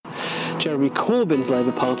Jeremy Corbyn's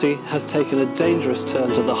Labour Party has taken a dangerous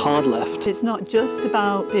turn to the hard left. It's not just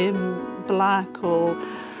about being black or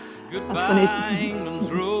funny,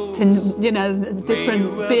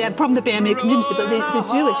 different from the BME community, but the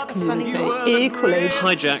Jewish community equally.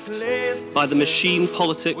 Hijacked by the machine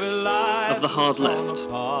politics of the hard left.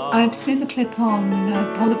 I've seen the clip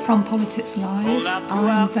from Politics Live.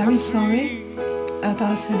 I'm very sorry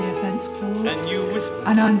about any offence clause,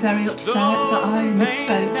 and I'm very upset that I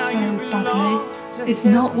misspoke so badly. It's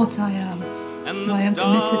not what I am. I am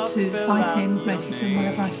committed to fighting racism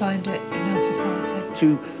wherever I find it in our society.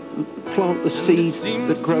 To plant the seed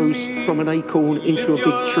that grows from an acorn into a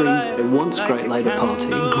big tree. A once great Labour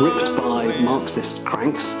Party, gripped by Marxist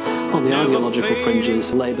cranks on the ideological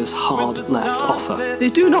fringes Labour's hard left offer.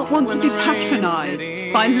 They do not want to be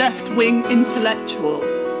patronised by left-wing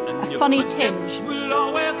intellectuals. A funny tinge.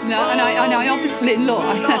 No, and I obviously, look,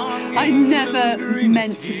 I never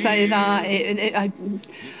meant to say that. I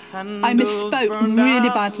misspoke really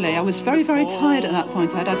badly. I was very, very tired at that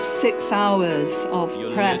point. I'd had 6 hours of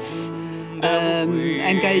press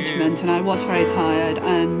engagement, and I was very tired.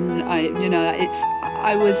 And I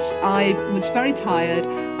was very tired.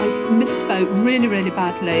 I misspoke really, really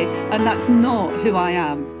badly, and that's not who I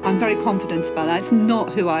am. I'm very confident about that. It's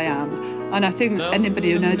not who I am, and I think anybody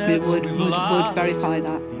who knows me would verify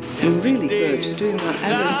that. You're really good. You're doing that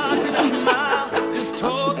ever so well.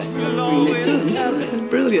 That's the best I've seen it done.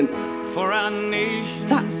 Brilliant.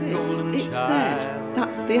 That's it. It's there.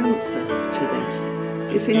 That's the answer to this.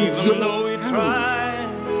 It's in your hands.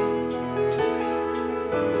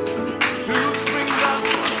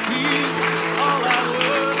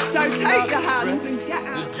 So take your hands and get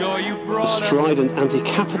out. The strident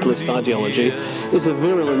anti-capitalist ideology is a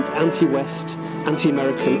virulent anti-West,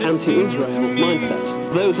 anti-American, anti-Israel mindset.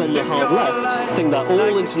 Those on the hard left think that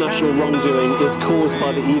all international wrongdoing is caused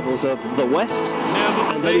by the evils of the West,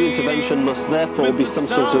 and any intervention must therefore be some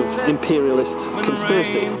sort of imperialist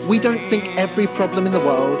conspiracy. We don't think every problem in the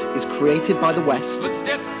world is created by the West.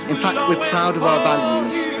 In fact, we're proud of our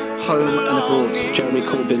values, home and abroad. Jeremy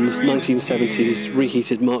Corbyn's 1970s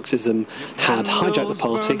reheated Marxism had hijacked the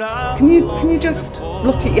party. Can you just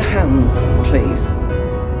look at your hands, please?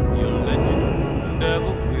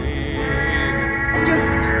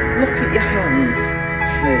 Just look at your hands,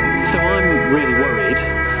 please. So I'm really worried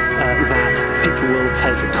that people will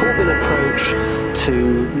take a Corbyn approach to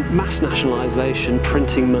mass nationalisation,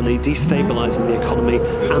 printing money, destabilising the economy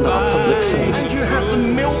and our public service. And you have the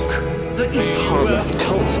milk that is Hard left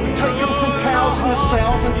cult. taken from cows in the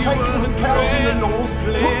south and taken from cows in the north,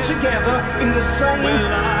 put together in the same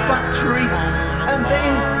factory, and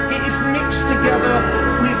then it is mixed together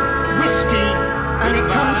with whiskey, and it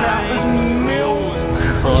comes out as milk.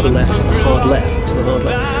 Hard left, the hard left, the hard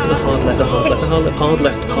left, the hard left, the hard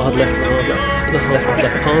left, the hard left, hard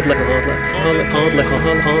left, hard left, hard left, the hard left, hard left, hard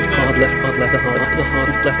left, hard left, hard left, hard left, hard left, the hard left, the hard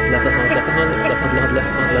left, left, the hard left, the hard left, hard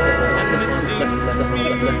left, hard left, the hard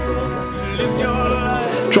left, left.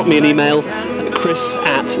 Drop me an email,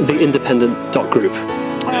 chris@theindependent.group.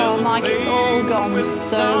 Oh, Mike, it's all gone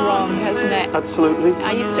so wrong, hasn't it? Absolutely.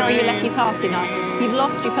 Are you sorry you left your party now? You've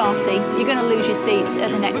lost your party. You're going to lose your seats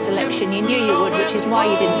at the next election. You knew you would, which is why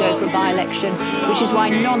you didn't go for a by-election, which is why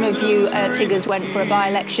none of you Tiggers went for a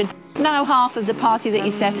by-election. Now half of the party that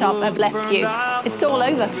you set up have left you. It's all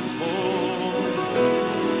over.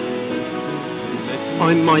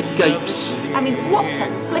 I'm Mike Gapes. I mean, what a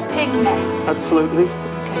flipping mess. Absolutely.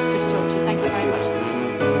 Okay, it's good to talk to you. Thank you very much.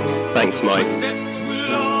 Thanks, Mike.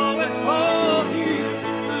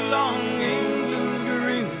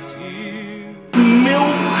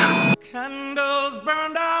 Milk. Candles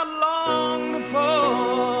burned out long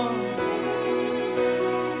before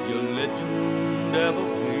your legend ever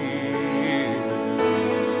will.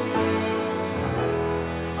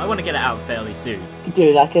 I want to get it out fairly soon.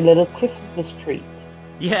 Do like a little Christmas treat.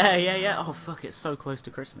 Yeah. Oh fuck, it's so close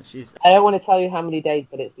to Christmas. Jeez. I don't want to tell you how many days,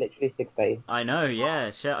 but it's literally 6 days. I know,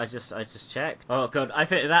 yeah. Sure, I just checked. Oh god, I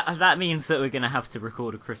think that means that we're gonna have to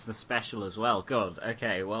record a Christmas special as well. God,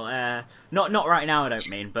 okay, well, not right now. I don't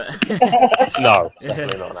mean, but no,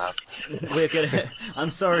 definitely not now.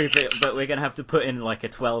 I'm sorry, but we're gonna have to put in like a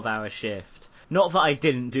 12-hour shift. Not that I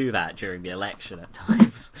didn't do that during the election at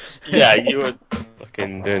times. Yeah, you were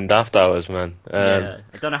fucking doing daft hours, man. Yeah,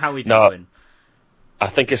 I don't know how we doing. I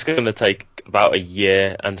think it's going to take about a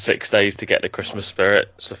year and 6 days to get the Christmas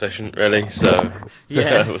spirit sufficient, really. So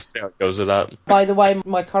yeah, we'll see how it goes with that. By the way,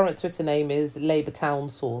 my current Twitter name is Labour Town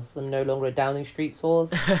Source. I'm no longer a Downing Street source.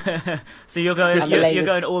 So you're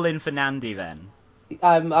going all in for Nandy then?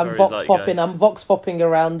 I'm vox popping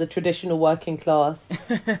around the traditional working class,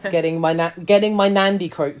 getting my Nandy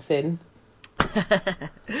quotes in.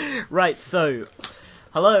 Right, so,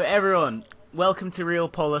 hello everyone. Welcome to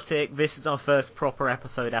Realpolitik. This is our first proper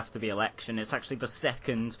episode after the election. It's actually the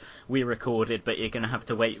second we recorded, but you're going to have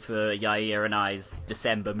to wait for Yair and I's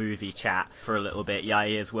December movie chat for a little bit.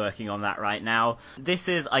 Yair's working on that right now. This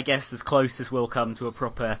is, I guess, as close as we'll come to a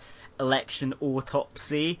proper election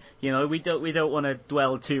autopsy. You know, we don't want to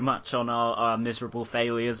dwell too much on our miserable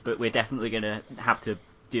failures, but we're definitely going to have to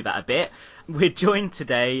do that a bit. We're joined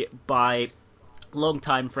today by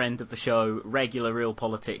long-time friend of the show, regular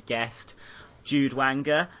Realpolitik guest, Jude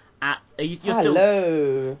Wanger.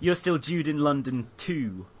 Hello. You're still Jude in London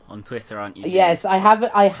 2 on Twitter, aren't you, Jude? Yes, I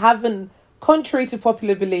haven't. Contrary to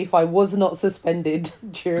popular belief, I was not suspended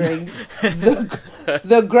during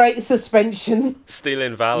the great suspension.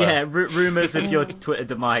 Stealing valor. Yeah, rumours of your Twitter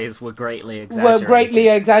demise were greatly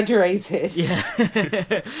exaggerated. Yeah.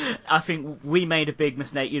 I think we made a big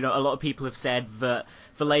mistake. You know, a lot of people have said that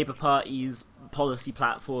the Labour Party's policy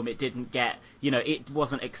platform, it didn't get, you know, it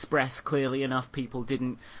wasn't expressed clearly enough. We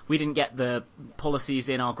didn't get the policies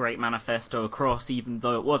in our great manifesto across, even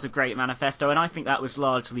though it was a great manifesto. And I think that was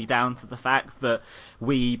largely down to the fact that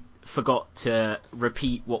we forgot to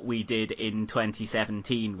repeat what we did in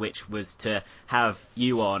 2017, which was to have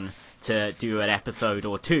you on to do an episode,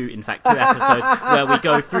 or two episodes, where we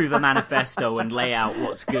go through the manifesto and lay out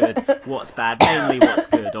what's good, what's bad, mainly what's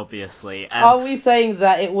good, obviously. Are we saying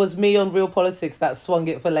that it was me on Realpolitik that swung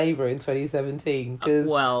it for Labour in 2017? Because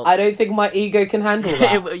I don't think my ego can handle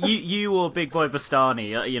that. you or Big Boy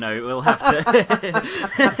Bastani, you know, we'll have to...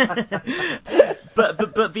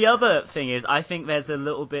 But the other thing is, I think there's a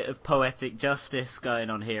little bit of poetic justice going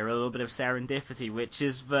on here, a little bit of serendipity, which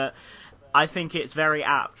is that I think it's very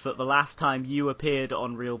apt that the last time you appeared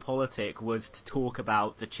on Realpolitik was to talk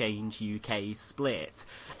about the Change UK split.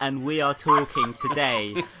 And we are talking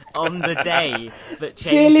today on the day that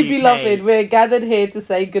Change Dearly UK... beloved, we're gathered here to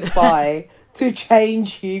say goodbye to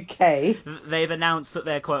Change UK. They've announced that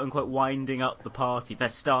they're quote-unquote winding up the party. They're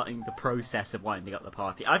starting the process of winding up the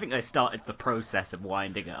party. I think they started the process of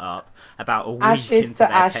winding it up about a week ashes into to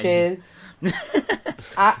their ashes.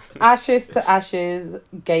 Ashes to ashes,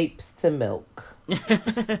 gapes to milk.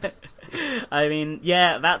 I mean,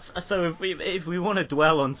 yeah, that's so. If we want to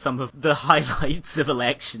dwell on some of the highlights of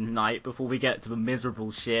election night before we get to the miserable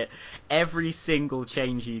shit, every single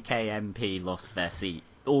Change UK MP lost their seat.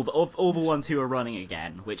 All the ones who are running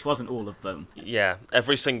again, which wasn't all of them. Yeah,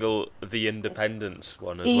 every single The Independents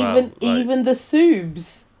one as well. Even the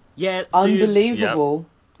Soobs. Yeah, Soobs, unbelievable. Yep.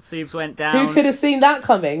 Soobs went down. Who could have seen that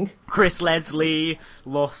coming? Chris Leslie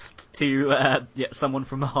lost to someone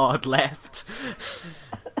from the hard left.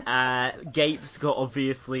 Gapes got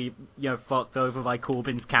obviously, fucked over by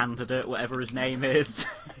Corbyn's candidate, whatever his name is.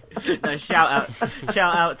 No, shout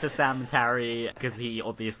out to Sam Tarry, because he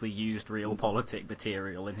obviously used Realpolitik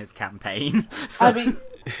material in his campaign. So... I mean,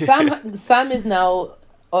 Sam is now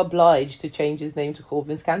obliged to change his name to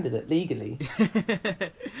Corbyn's candidate legally.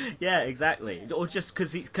 Yeah, exactly. Or just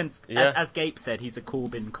because as Gape said, he's a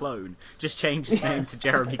Corbyn clone. Just change his name to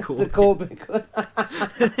Jeremy Corbyn.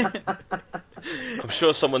 I'm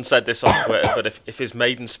sure someone said this on Twitter, but if his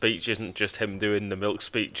maiden speech isn't just him doing the milk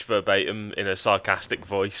speech verbatim in a sarcastic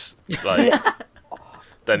voice,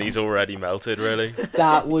 then he's already melted, really.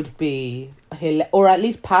 That would be or at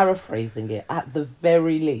least paraphrasing it, at the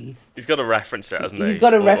very least. He's got to reference it, hasn't he? He's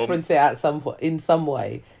got to reference it at some point, in some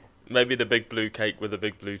way. Maybe the big blue cake with a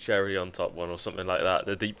big blue cherry on top one, or something like that.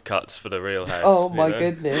 The deep cuts for the real heads. Oh my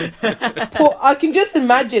goodness! I can just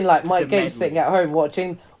imagine Mike Gage sitting at home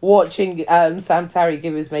watching Sam Tarry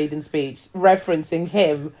give his maiden speech, referencing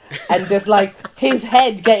him, and just his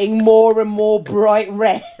head getting more and more bright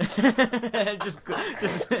red, just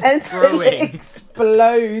until it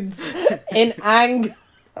explodes in anger.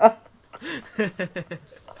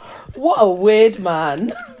 What a weird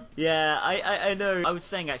man. Yeah, I know. I was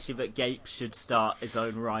saying actually that Gape should start his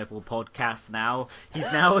own rival podcast now.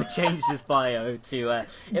 He's now changed his bio to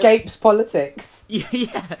Gape's Politics.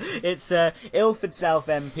 Yeah, it's Ilford South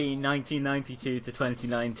MP 1992 to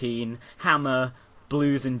 2019 Hammer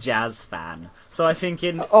blues and jazz fan. So I think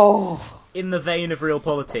in the vein of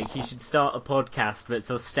Realpolitik, he should start a podcast that's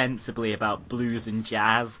ostensibly about blues and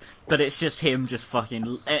jazz, but it's just him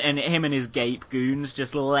and him and his Gape goons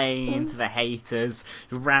just laying into the haters,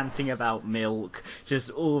 ranting about milk, just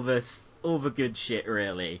all the good shit,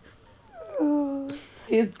 really.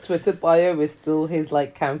 His Twitter bio is still his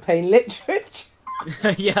campaign literature.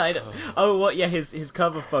 Yeah, I know. Oh, what? Yeah, his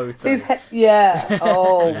cover photo. Yeah.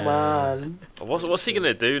 Oh man. What's he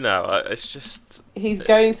gonna do now? It's just. He's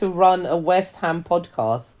going to run a West Ham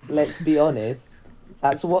podcast. Let's be honest.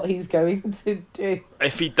 That's what he's going to do.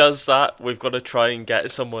 If he does that, we've got to try and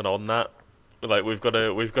get someone on that. Like we've got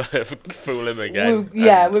to fool him again.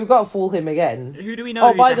 We've got to fool him again. Who do we know?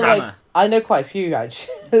 Oh, by the way, hammer? I know quite a few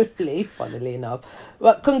actually. Funnily enough,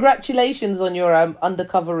 but congratulations on your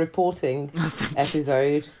undercover reporting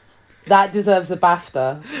episode. That deserves a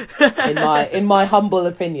BAFTA, in my humble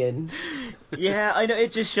opinion. Yeah, I know,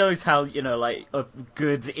 it just shows how, like, a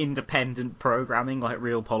good independent programming like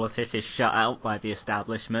Realpolitik is shut out by the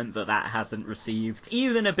establishment, that hasn't received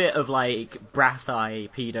even a bit of, like, brass-eye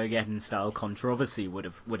pedo-geddon style controversy would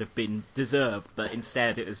have been deserved, but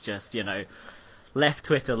instead it was just, left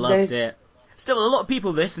Twitter loved it. Still, a lot of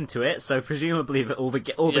people listen to it, so presumably all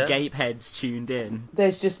the gape heads tuned in.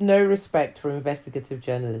 There's just no respect for investigative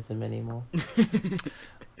journalism anymore.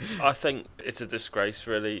 I think it's a disgrace,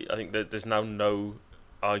 really. I think that there's now no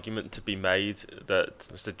argument to be made that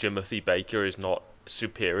Mr. Jimothy Baker is not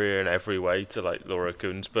superior in every way to, like, Laura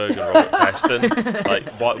Kuenssberg and Robert Peston. Like,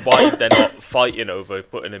 why they're not fighting over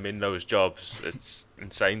putting him in those jobs? It's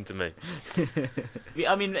insane to me.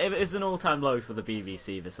 I mean, it was an all-time low for the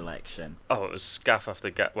BBC this election. Oh, it was gaff after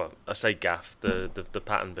gaff. Well, I say gaff. The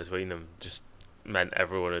pattern between them just meant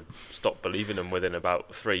everyone had stopped believing them within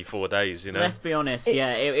about 3-4 days, Let's be honest,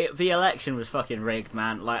 the election was fucking rigged,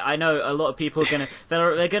 man. Like, I know a lot of people are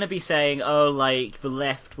they're gonna be saying, oh, like, the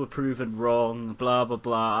left were proven wrong, blah blah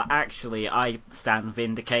blah. Actually, I stand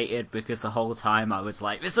vindicated, because the whole time I was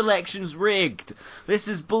like, this election's rigged, this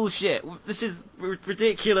is bullshit, this is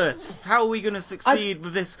ridiculous, how are we gonna succeed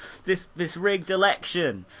with this rigged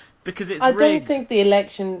election? Because it's rigged. I don't think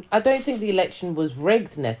the election was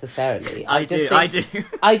rigged necessarily. I do.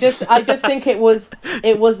 I just think it was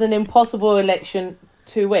an impossible election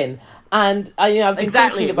to win. And I've been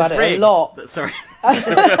thinking about it a lot. Sorry.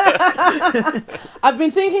 I've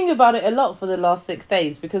been thinking about it a lot for the last 6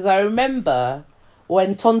 days, because I remember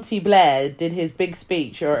when Tonty Blair did his big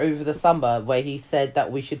speech over the summer where he said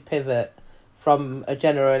that we should pivot from a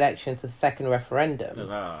general election to second referendum.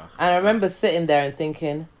 And I remember sitting there and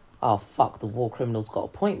thinking, oh, fuck, the war criminal's got a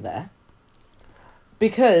point there.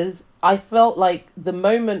 Because I felt like the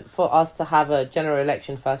moment for us to have a general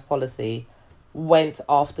election first policy went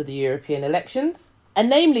after the European elections.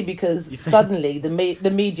 And namely because suddenly the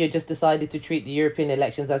media just decided to treat the European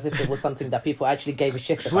elections as if it was something that people actually gave a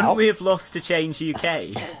shit about. Wouldn't we have lost to Change UK?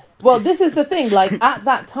 Well, this is the thing. Like, at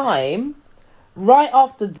that time, right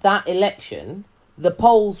after that election, the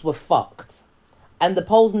polls were fucked. And the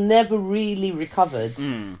polls never really recovered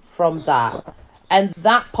from that. And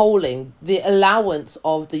that polling, the allowance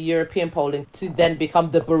of the European polling to then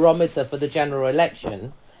become the barometer for the general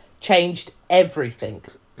election, changed everything.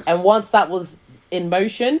 And once that was in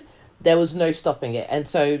motion, there was no stopping it. And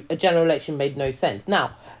so a general election made no sense.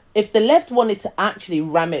 Now, if the left wanted to actually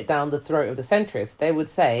ram it down the throat of the centrists, they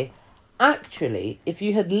would say, actually, if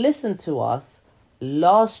you had listened to us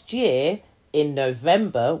last year, in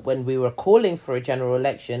November, when we were calling for a general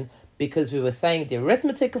election, because we were saying the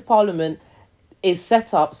arithmetic of Parliament is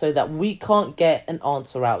set up so that we can't get an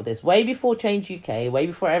answer out of this. Way before Change UK, way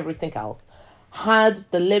before everything else, had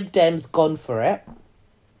the Lib Dems gone for it,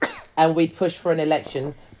 and we'd pushed for an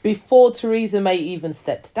election before Theresa May even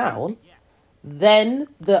stepped down, then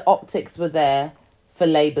the optics were there for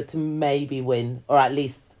Labour to maybe win, or at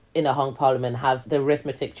least in a hung Parliament have the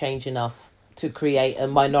arithmetic change enough to create a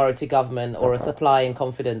minority government or a supply in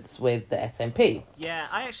confidence with the SNP. Yeah,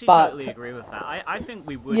 I actually totally agree with that. I think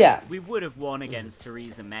we would have won against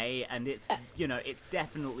Theresa May, and it's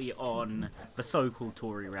definitely on the so-called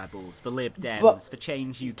Tory rebels, the Lib Dems, the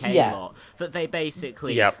Change UK lot, that they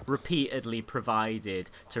basically repeatedly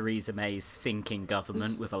provided Theresa May's sinking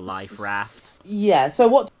government with a life raft. Yeah, so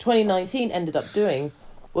what 2019 ended up doing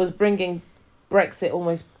was bringing Brexit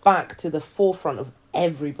almost back to the forefront of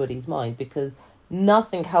everybody's mind, because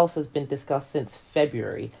nothing else has been discussed since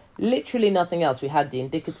February. Literally nothing else. We had the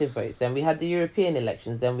indicative votes, then we had the European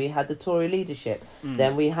elections, then we had the Tory leadership,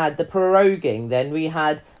 then we had the proroguing, then we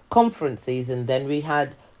had conference season, then we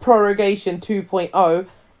had prorogation 2.0,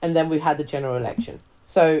 and then we had the general election.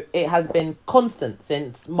 So it has been constant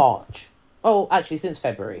since March. Oh, actually since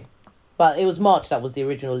February. But it was March that was the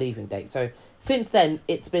original leaving date. So since then,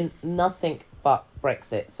 it's been nothing but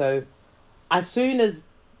Brexit. So as soon as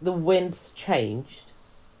the winds changed,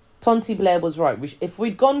 Tonty Blair was right. If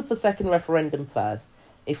we'd gone for second referendum first,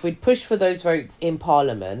 if we'd pushed for those votes in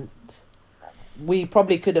Parliament, we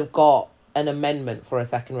probably could have got an amendment for a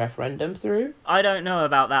second referendum through. I don't know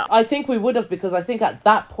about that. I think we would have, because I think at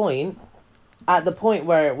that point, at the point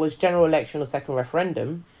where it was general election or second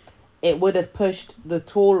referendum, it would have pushed the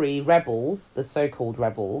Tory rebels, the so-called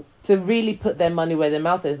rebels, to really put their money where their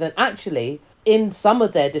mouth is. And actually, in some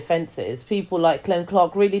of their defences, people like Glenn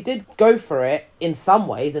Clark really did go for it in some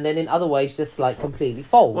ways, and then in other ways just like completely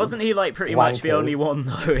fold. Wasn't he like pretty much the only one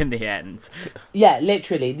though in the end? Yeah,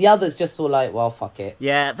 literally. The others just were like, well, fuck it.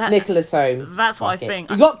 Yeah, Nicholas Holmes. That's what I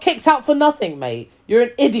think. You got kicked out for nothing, mate. You're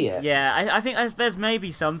an idiot. Yeah, I think there's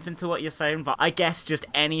maybe something to what you're saying, but I guess just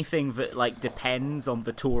anything that like depends on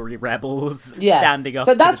the Tory rebels standing up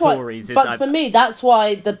to the Tories. But for me, that's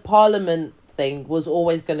why the Parliament thing was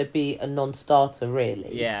always going to be a non-starter,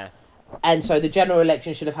 really. Yeah. And so the general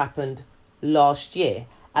election should have happened last year.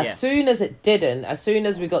 As soon as it didn't, as soon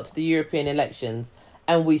as we got to the European elections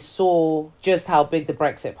and we saw just how big the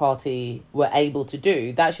Brexit Party were able to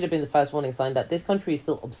do, that should have been the first warning sign that this country is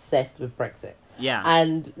still obsessed with Brexit. Yeah.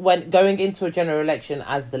 And when going into a general election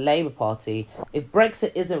as the Labour Party, if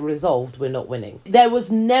Brexit isn't resolved, we're not winning. There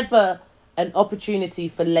was never an opportunity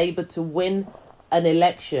for Labour to win an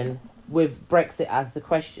election with Brexit as the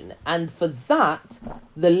question. And for that,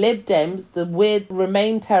 the Lib Dems, the weird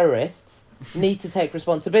Remain terrorists, need to take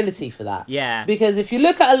responsibility for that. Yeah. Because if you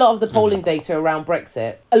look at a lot of the polling data around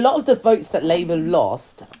Brexit, a lot of the votes that Labour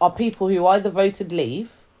lost are people who either voted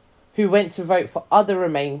Leave, who went to vote for other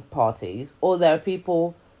Remain parties, or there are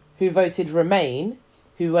people who voted Remain,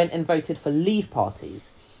 who went and voted for Leave parties.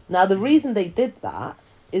 Now, the reason they did that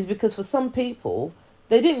is because for some people,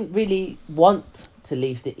 they didn't really want to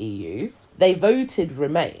leave the EU. They voted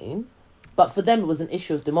Remain, but for them it was an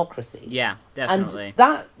issue of democracy. Yeah, definitely. And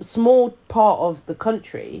that small part of the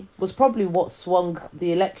country was probably what swung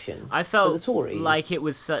the election. I felt for the Tories. like it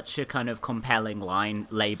was such a kind of compelling line.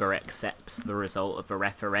 Labour accepts the result of the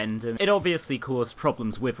referendum. It obviously caused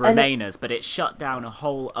problems with Remainers, but it shut down a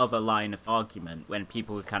whole other line of argument. When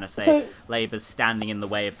people would kind of say Labour's standing in the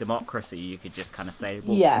way of democracy, you could just kind of say,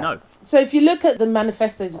 well, no. So if you look at the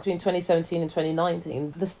manifestos between 2017 and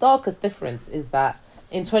 2019, the starkest difference is that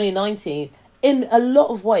in 2019, in a lot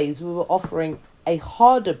of ways, we were offering a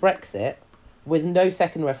harder Brexit with no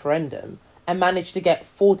second referendum and managed to get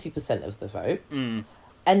 40% of the vote. Mm.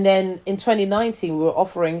 And then in 2019, we were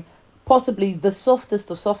offering possibly the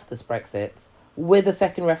softest of softest Brexits with a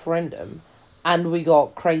second referendum, and we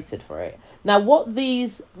got crated for it. Now, what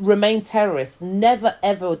these Remain terrorists never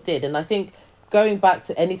ever did, and I think going back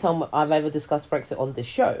to any time I've ever discussed Brexit on this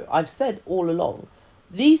show, I've said all along,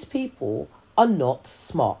 these people are not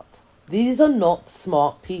smart. These are not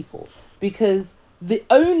smart people, because the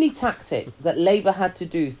only tactic that Labour had to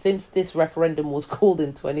do since this referendum was called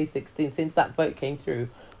in 2016, since that vote came through,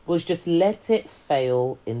 was just let it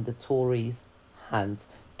fail in the Tories' hands.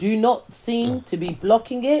 Do not seem to be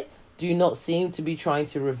blocking it. Do not seem to be trying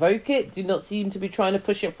to revoke it. Do not seem to be trying to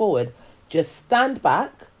push it forward. Just stand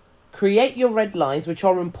back, create your red lines, which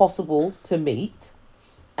are impossible to meet,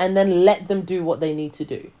 and then let them do what they need to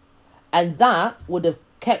do. And that would have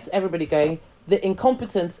kept everybody going. The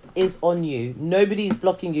incompetence is on you. Nobody is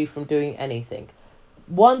blocking you from doing anything.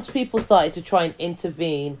 Once people started to try and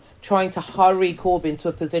intervene, trying to hurry Corbyn to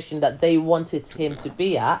a position that they wanted him to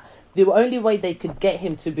be at, the only way they could get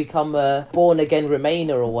him to become a born-again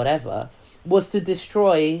Remainer or whatever was to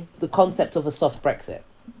destroy the concept of a soft Brexit.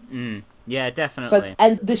 Yeah, definitely. So,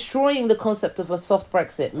 and destroying the concept of a soft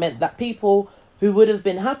Brexit meant that people who would have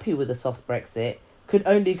been happy with a soft Brexit could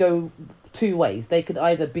only go two ways. They could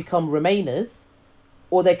either become Remainers,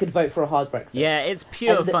 or they could vote for a hard Brexit. Yeah, it's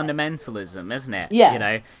pure fundamentalism, isn't it? Yeah. You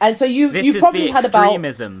know, and so you probably had about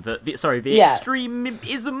extremism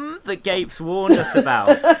extremism that Gapes warned us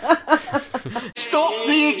about. Stop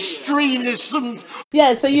the extremism.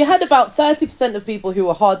 Yeah, so you had about 30% of people who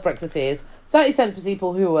were hard Brexiteers, 30% of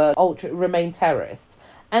people who were ultra Remain terrorists,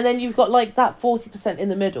 and then you've got like that 40% in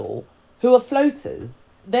the middle who are floaters.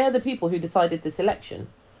 They're the people who decided this election.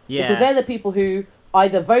 Yeah. Because they're the people who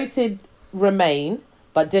either voted Remain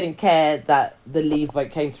but didn't care that the Leave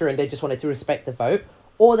vote came through and they just wanted to respect the vote,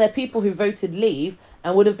 or they're people who voted Leave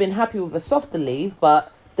and would have been happy with a softer Leave,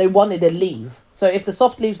 but they wanted a Leave. So if the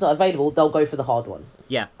soft Leave's not available, they'll go for the hard one.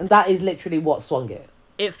 Yeah. And that is literally what swung it.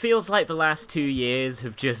 It feels like the last 2 years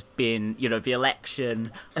have just been, you know, the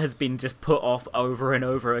election has been just put off over and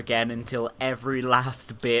over again until every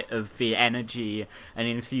last bit of the energy and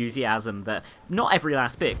enthusiasm that, not every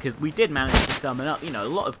last bit, because we did manage to summon up, you know, a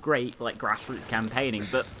lot of great, like, grassroots campaigning,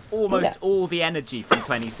 but almost all the energy from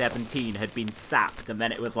 2017 had been sapped, and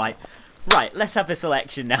then it was like, right, let's have this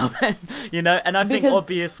election now then, you know, and I think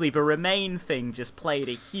obviously the Remain thing just played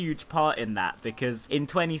a huge part in that, because in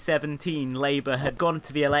 2017 Labour had gone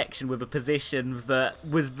to the election with a position that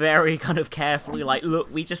was very kind of carefully like,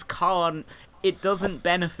 look, we just can't, it doesn't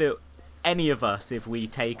benefit any of us if we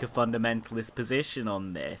take a fundamentalist position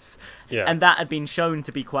on this. Yeah. And that had been shown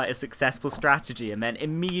to be quite a successful strategy. And then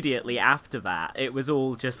immediately after that, it was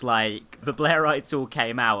all just like, the Blairites all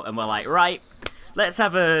came out and were like, right, let's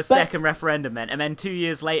have a second referendum then. And then 2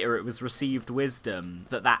 years later, it was received wisdom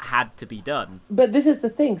that had to be done. But this is the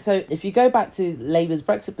thing. So if you go back to Labour's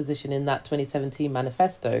Brexit position in that 2017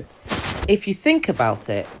 manifesto, if you think about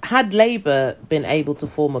it, had Labour been able to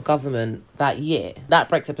form a government that year, that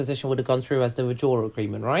Brexit position would have gone through as the withdrawal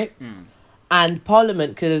agreement, right? And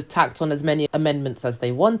Parliament could have tacked on as many amendments as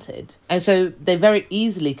they wanted. And so they very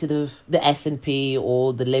easily could have, the SNP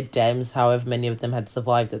or the Lib Dems, however many of them had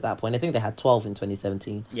survived at that point. I think they had 12 in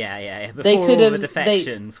 2017. Yeah. Before they could all have, the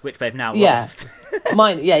defections, which they've now yeah, lost.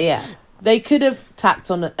 They could have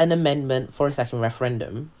tacked on an amendment for a second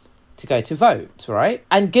referendum to go to vote, right?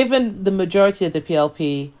 And given the majority of the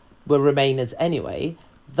PLP were Remainers anyway,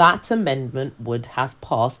 that amendment would have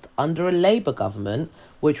passed under a Labour government,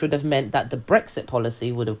 which would have meant that the Brexit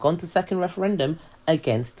policy would have gone to second referendum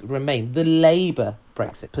against Remain, the Labour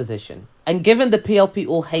Brexit position. And given the PLP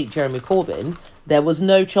all hate Jeremy Corbyn, there was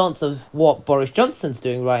no chance of what Boris Johnson's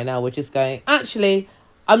doing right now, which is going, actually,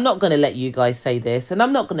 I'm not going to let you guys say this, and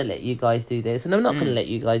I'm not going to let you guys do this, and I'm not going to let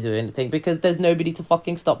you guys do anything, because there's nobody to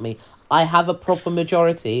fucking stop me. I have a proper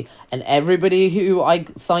majority, and everybody who I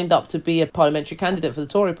signed up to be a parliamentary candidate for the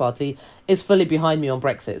Tory party is fully behind me on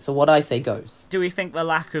Brexit, so what I say goes. Do we think the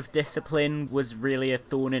lack of discipline was really a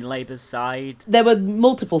thorn in Labour's side? There were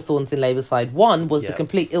multiple thorns in Labour's side. One was the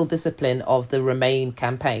complete ill-discipline of the Remain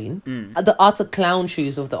campaign. The utter clown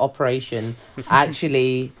shoes of the operation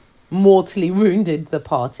actually mortally wounded the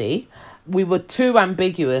party. We were too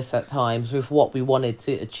ambiguous at times with what we wanted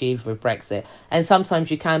to achieve with Brexit. And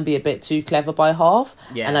sometimes you can be a bit too clever by half.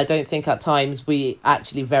 Yeah. And I don't think at times we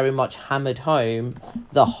actually very much hammered home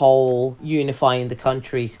the whole unifying the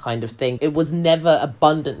country kind of thing. It was never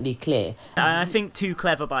abundantly clear. And I think too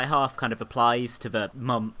clever by half kind of applies to the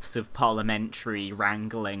months of parliamentary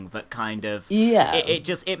wrangling that kind of... Yeah.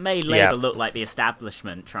 It made Labour look like the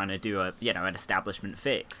establishment trying to do an establishment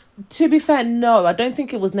fix. To be fair, no, I don't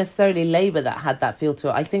think it was necessarily Labour that had that feel to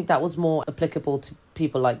it. I think that was more applicable to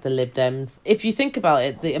people like the Lib Dems. If you think about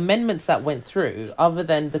it, the amendments that went through, other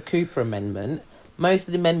than the Cooper amendment, most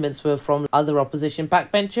of the amendments were from other opposition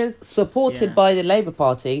backbenchers, supported by the Labour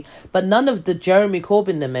Party, but none of the Jeremy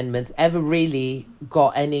Corbyn amendments ever really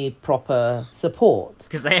got any proper support.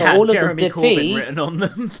 Because they had Jeremy Corbyn written on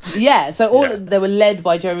them. They were led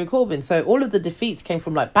by Jeremy Corbyn. So all of the defeats came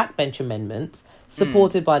from like backbench amendments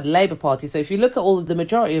supported by the Labour Party. So if you look at the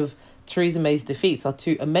majority of Theresa May's defeats are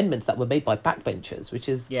two amendments that were made by backbenchers, which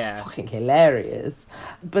is fucking hilarious.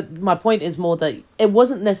 But my point is more that it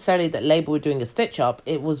wasn't necessarily that Labour were doing a stitch-up,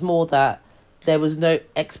 it was more that there was no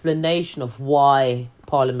explanation of why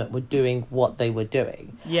Parliament were doing what they were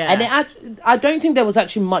doing. Yeah. And I don't think there was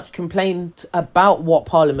actually much complaint about what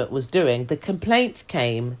Parliament was doing. The complaints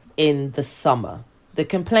came in the summer. The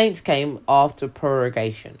complaints came after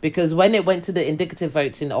prorogation. Because when it went to the indicative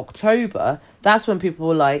votes in October, that's when people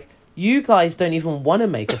were like, you guys don't even want to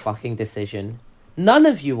make a fucking decision. None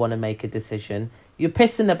of you want to make a decision. You're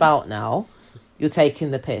pissing about now. You're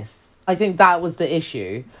taking the piss. I think that was the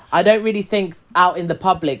issue. I don't really think out in the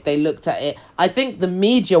public they looked at it. I think the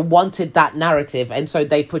media wanted that narrative, and so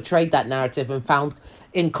they portrayed that narrative and found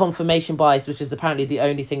in confirmation bias, which is apparently the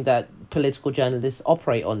only thing that political journalists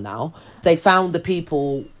operate on now, they found the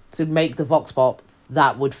people to make the vox pops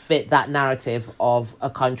that would fit that narrative of a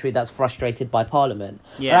country that's frustrated by Parliament.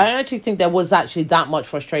 Yeah. But I don't actually think there was actually that much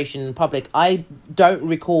frustration in public. I don't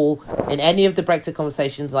recall in any of the Brexit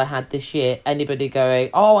conversations I had this year anybody going,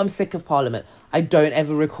 oh, I'm sick of Parliament. I don't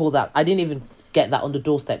ever recall that. I didn't even get that on the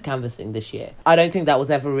doorstep canvassing this year. I don't think that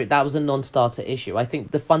was ever that was a non-starter issue. I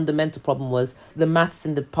think the fundamental problem was the maths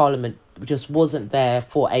in the Parliament just wasn't there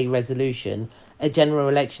for a resolution. A general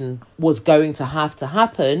election was going to have to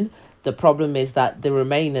happen. The problem is that the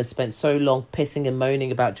Remainers spent so long pissing and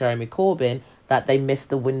moaning about Jeremy Corbyn that they missed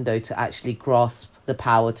the window to actually grasp the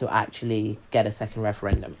power to actually get a second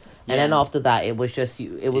referendum. And then after that, it was just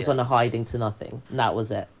on a hiding to nothing. And that was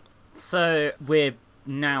it. So we're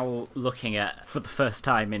now looking at, for the first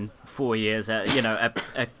time in 4 years, a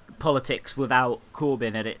politics without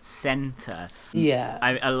Corbyn at its centre. Yeah.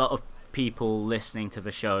 A lot of people listening to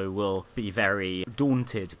the show will be very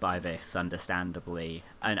daunted by this, understandably,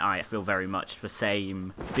 and I feel very much the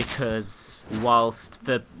same, because whilst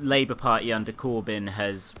the Labour Party under Corbyn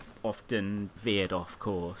has often veered off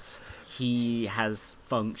course, he has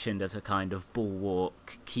functioned as a kind of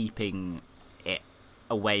bulwark, keeping it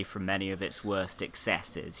away from many of its worst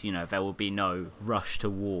excesses. You know, there will be no rush to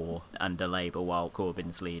war under Labour while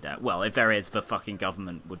Corbyn's leader. Well, if there is, the fucking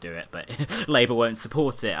government will do it, but Labour won't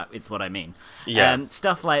support it, is what I mean. Yeah.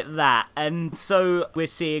 Stuff like that. And so we're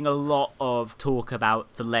seeing a lot of talk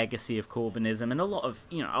about the legacy of Corbynism and a lot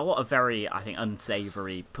of very, I think,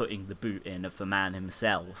 unsavoury putting the boot in of the man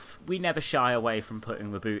himself. We never shy away from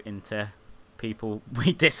putting the boot into people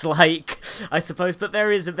we dislike, I suppose, but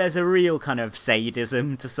there's a real kind of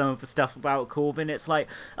sadism to some of the stuff about Corbyn. It's like,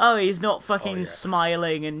 oh, he's not fucking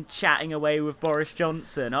smiling and chatting away with Boris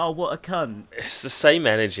Johnson. Oh, what a cunt. It's the same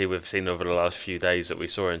energy we've seen over the last few days that we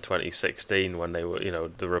saw in 2016 when they were,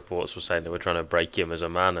 the reports were saying they were trying to break him as a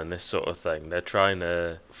man and this sort of thing. They're trying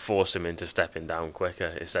to force him into stepping down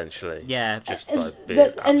quicker, essentially. Yeah. Just by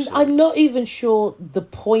being and I'm not even sure the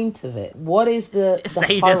point of it. What is the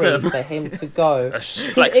sadism hurry for him to go?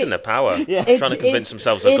 Flexing their power. Yeah. Trying to convince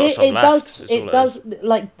themselves they've got some left. It does,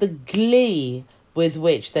 like, the glee with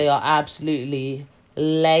which they are absolutely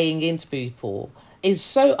laying into people is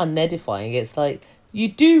so unedifying. It's like, you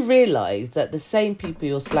do realise that the same people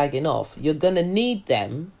you're slagging off, you're going to need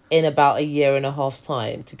them in about a year and a half's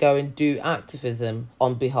time to go and do activism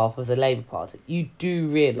on behalf of the Labour Party. You do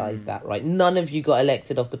realise that, right? None of you got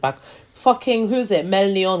elected off the back. Fucking, who's it?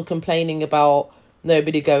 Melanie On complaining about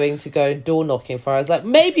nobody going to go door knocking for her. I was like,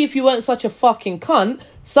 maybe if you weren't such a fucking cunt,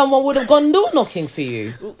 someone would have gone door knocking for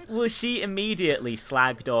you. Well, she immediately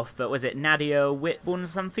slagged off, was it Nadia Whitburn or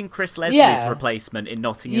something? Chris Leslie's replacement in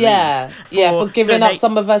Nottingham East. For giving up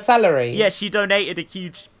some of her salary. Yeah, she donated a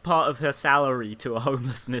huge part of her salary to a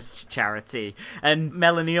homelessness charity. And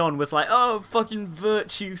Melanie On was like, oh, fucking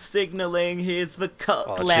virtue signalling, here's the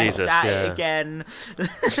cup left Jesus, it again.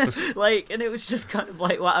 And it was just kind of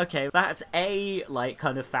like, well, okay, that's A, like,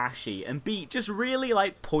 kind of fashy, and B, just really,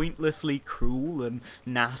 like, pointlessly cruel and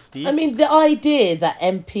nasty. I mean, the idea that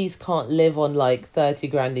MPs can't live on like 30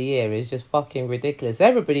 grand a year is just fucking ridiculous.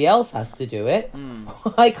 Everybody else has to do it.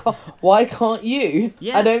 Why can't you?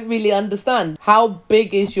 Yeah. I don't really understand. How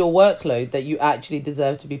big is your workload that you actually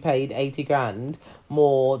deserve to be paid 80 grand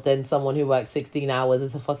more than someone who works 16 hours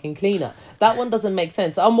as a fucking cleaner? That one doesn't make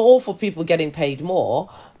sense. I'm all for people getting paid more,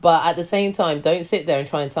 but at the same time, don't sit there and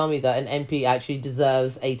try and tell me that an MP actually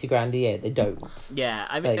deserves 80 grand a year. They don't. Yeah,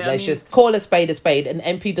 I mean... Let's just call a spade a spade. An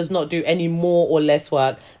MP does not do any more or less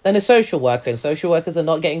work than a social worker, and social workers are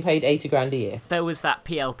not getting paid 80 grand a year. There was that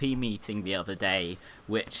PLP meeting the other day,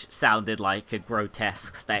 which sounded like a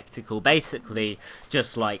grotesque spectacle, basically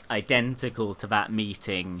just like identical to that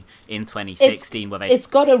meeting in 2016 where they... It's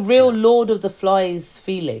got a real Lord of the Flies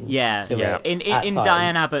feeling to it. In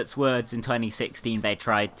Diane Abbott's words in 2016, they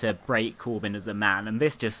tried to break Corbyn as a man, and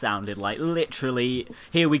this just sounded like literally,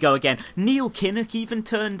 here we go again. Neil Kinnock even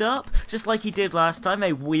turned up, just like he did last time.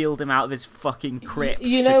 They wheeled him out of his fucking crypt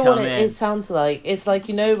You know what it sounds like? It's like,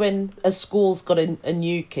 you know, when a school's got a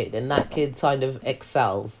new kid and that kid kind of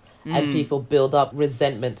excels and people build up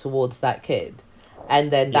resentment towards that kid,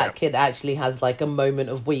 and then that kid actually has like a moment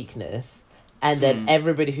of weakness, and then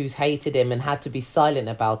everybody who's hated him and had to be silent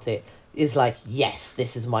about it is like, yes,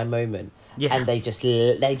 this is my moment. And they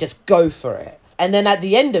just go for it. And then at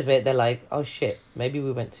the end of it, they're like, oh shit, maybe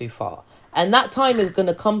we went too far. And that time is going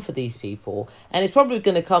to come for these people. And it's probably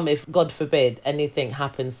going to come if, God forbid, anything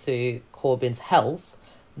happens to Corbyn's health.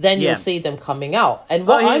 Then you'll see them coming out. And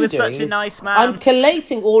what I'm doing is nice man. I'm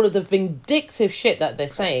collating all of the vindictive shit that they're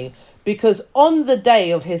saying, because on the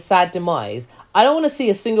day of his sad demise, I don't want to see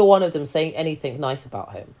a single one of them saying anything nice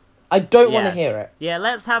about him. I don't want to hear it. Yeah,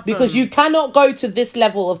 let's have because you cannot go to this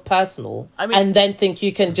level of personal and then think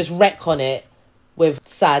you can just wreck on it with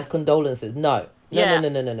sad condolences. No.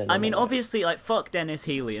 No. I mean, obviously, like, fuck Dennis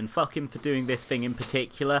Healey and fuck him for doing this thing in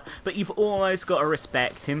particular, but you've almost got to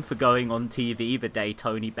respect him for going on TV the day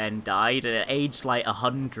Tony Benn died, and at age, like,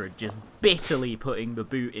 100, just bitterly putting the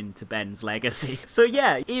boot into Ben's legacy. So,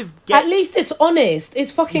 yeah, at least it's honest.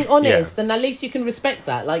 It's fucking honest, and at least you can respect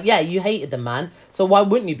that. Like, yeah, you hated the man, so why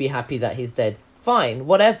wouldn't you be happy that he's dead? Fine,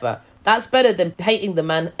 whatever. That's better than hating the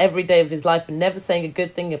man every day of his life and never saying a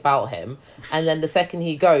good thing about him. And then the second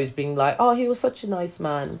he goes, being like, oh, he was such a nice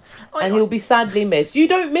man. And he'll be sadly missed. You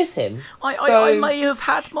don't miss him. I may have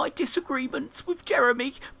had my disagreements with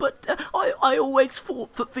Jeremy, but I always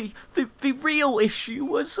thought that the real issue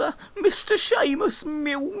was Mr. Seamus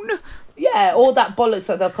Milne. Yeah, all that bollocks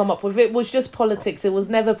that they'll come up with. It was just politics. It was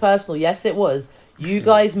never personal. Yes, it was. You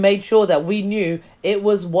guys made sure that we knew it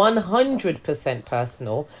was 100%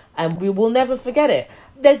 personal, and we will never forget it.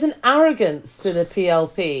 There's an arrogance to the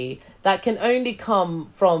PLP that can only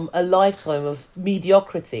come from a lifetime of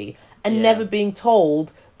mediocrity and never being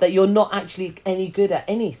told that you're not actually any good at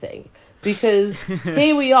anything. because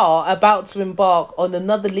here we are about to embark on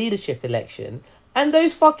another leadership election, and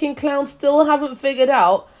those fucking clowns still haven't figured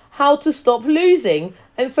out how to stop losing,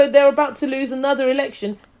 and so they're about to lose another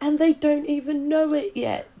election, and they don't even know it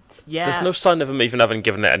yet. Yeah. There's no sign of them even having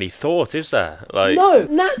given it any thought, is there? No,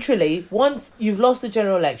 naturally, once you've lost a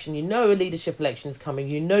general election, you know a leadership election is coming,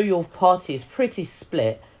 you know your party is pretty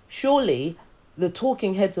split, surely the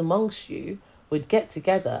talking heads amongst you would get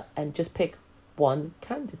together and just pick one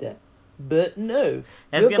candidate. But no,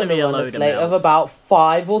 you're going to run a slate of about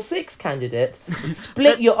 5 or 6 candidates,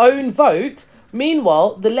 split your own vote.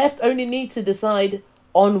 Meanwhile, the left only need to decide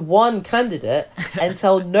on one candidate and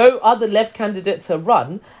tell no other left candidate to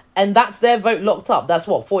run, and that's their vote locked up. That's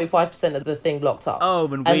what, 45% of the thing locked up.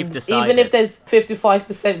 Oh, and we've decided. Even if there's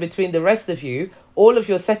 55% between the rest of you, all of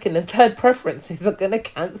your second and third preferences are going to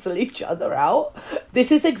cancel each other out.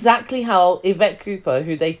 This is exactly how Yvette Cooper,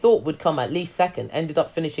 who they thought would come at least second, ended up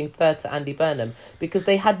finishing third to Andy Burnham, because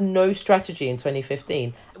they had no strategy in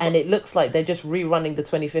 2015, and it looks like they're just rerunning the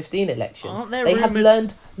 2015 election. They have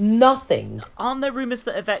learned nothing. Aren't there rumours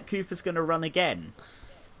that Yvette Cooper's going to run again?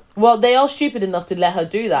 Well, they are stupid enough to let her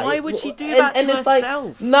do that. Why would she do that to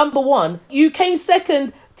herself? Like, number one, you came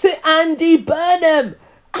second to Andy Burnham.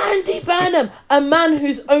 Andy Burnham, a man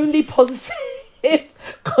whose only positive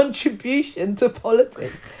contribution to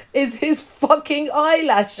politics is his fucking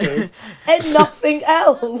eyelashes and nothing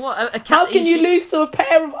else. How can you lose to a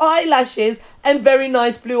pair of eyelashes and very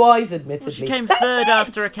nice blue eyes, admittedly? Well, she came third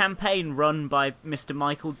after a campaign run by Mr.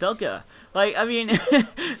 Michael Duggar.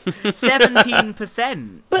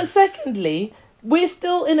 17%. But secondly, we're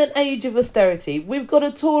still in an age of austerity. We've got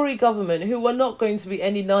a Tory government who are not going to be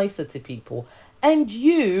any nicer to people. And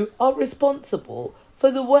you are responsible for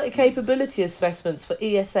the work capability assessments for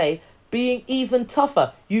ESA being even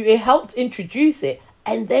tougher. You helped introduce it,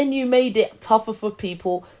 and then you made it tougher for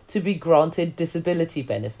people to be granted disability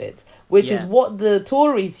benefits, which is what the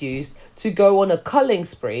Tories used to go on a culling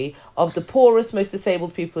spree of the poorest, most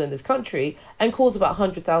disabled people in this country and cause about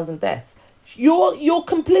 100,000 deaths. You're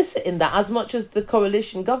complicit in that as much as the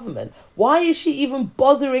coalition government. Why is she even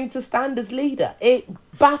bothering to stand as leader? It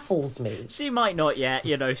baffles me. She might not yet,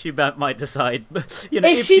 she might decide.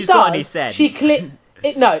 If she's got any sense.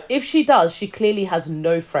 If she does, she clearly has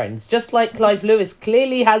no friends. Just like Clive Lewis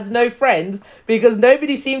clearly has no friends because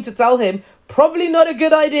nobody seemed to tell him, probably not a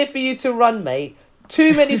good idea for you to run, mate.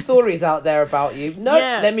 Too many stories out there about you.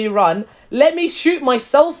 Let me run. Let me shoot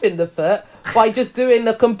myself in the foot by just doing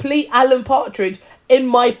the complete Alan Partridge in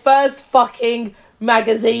my first fucking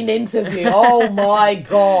magazine interview. Oh my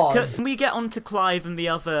god. Can we get on to Clive and the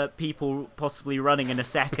other people possibly running in a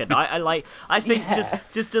second? I think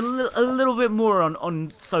just a little bit more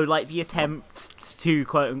on the attempts to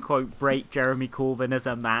quote unquote break Jeremy Corbyn as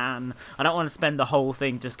a man. I don't want to spend the whole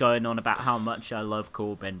thing just going on about how much I love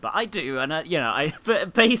Corbyn, but I do, and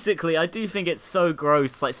but basically I do think it's so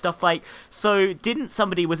gross, like stuff like, so didn't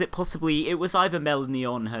somebody, it was either Melanie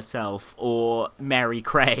On herself or Mary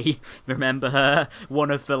Cray, remember her?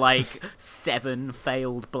 One of the 7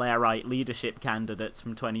 failed Blairite leadership candidates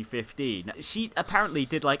from 2015. She apparently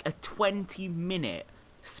did a 20-minute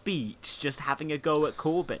speech just having a go at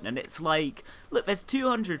Corbyn, and it's like, look, there's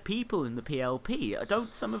 200 people in the PLP.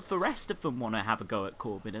 Don't some of the rest of them want to have a go at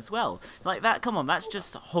Corbyn as well? Like that, come on, that's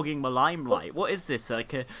just hogging the limelight. What is this,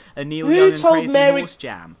 like a Neil Young and Crazy Horse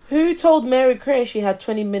jam? Who told Mary Cray she had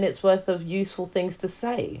 20 minutes worth of useful things to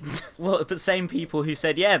say? Well, the same people who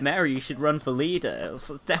said, yeah, Mary, you should run for leader.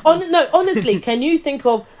 Honestly, can you think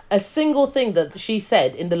of a single thing that she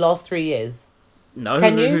said in the last 3 years? No,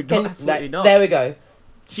 absolutely not. There we go.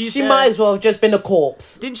 She might as well have just been a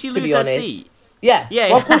corpse. Didn't she lose her seat? Yeah.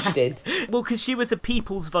 Well, of course she did. Well, because she was a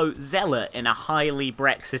People's Vote zealot in a highly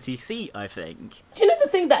Brexity seat, I think. Do you know the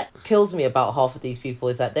thing that kills me about half of these people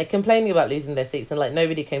is that they're complaining about losing their seats and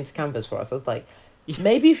nobody came to canvass for us. I was like,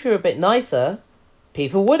 maybe if you're a bit nicer,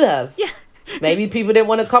 people would have. Yeah. Maybe people didn't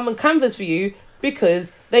want to come and canvass for you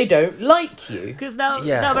because they don't like you. Because now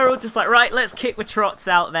they're all just like, right, let's kick the trots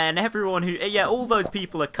out then. Everyone who, all those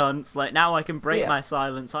people are cunts. Like, now I can break my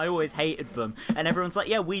silence. I always hated them. And everyone's like,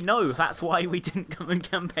 yeah, we know. That's why we didn't come and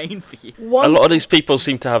campaign for you. A lot of these people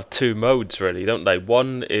seem to have two modes, really, don't they?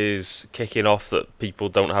 One is kicking off that people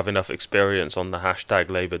don't have enough experience on the hashtag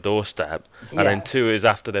Labour doorstep. And then two is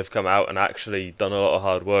after they've come out and actually done a lot of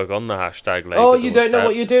hard work on the hashtag Labour doorstep. You don't know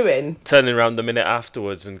what you're doing? Turning around the minute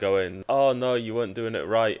afterwards and going, oh, no, you weren't doing it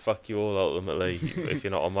right. Fuck you all, ultimately, if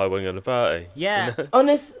you're not on my wing of the party. Yeah.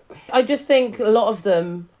 I just think a lot of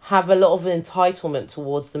them have a lot of entitlement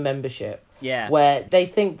towards the membership. Yeah. Where they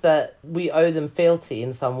think that we owe them fealty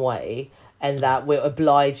in some way. and that we're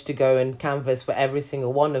obliged to go and canvass for every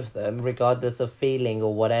single one of them, regardless of feeling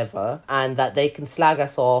or whatever, and that they can slag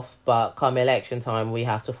us off, but come election time, we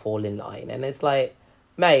have to fall in line. And it's like,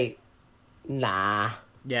 mate, nah.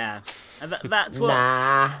 Yeah, and that's what...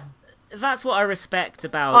 Nah. That's what I respect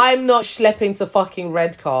about... I'm not schlepping to fucking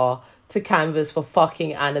Redcar to canvass for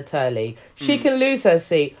fucking Anna Turley. She can lose her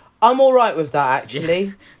seat. I'm all right with that, actually.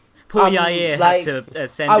 Yeah. Poor Yair had to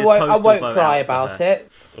send his postal vote. I won't cry about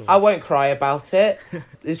it. I won't cry about it.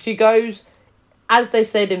 If she goes, as they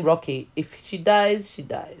said in Rocky, if she dies, she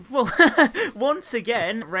dies. Well, once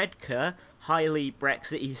again, Redcar, highly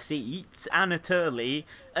Brexit-y seats, Anna Turley,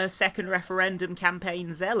 a second referendum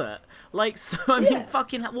campaign zealot. Like, so, I mean,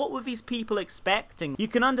 fucking, what were these people expecting? You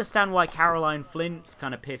can understand why Caroline Flint's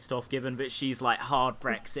kind of pissed off, given that she's like, hard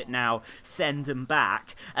Brexit now, send them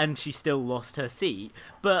back, and she still lost her seat.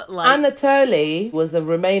 But, like... Anna Turley was a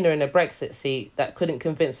Remainer in a Brexit seat that couldn't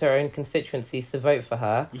convince her own constituencies to vote for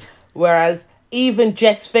her, whereas even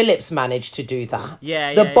Jess Phillips managed to do that.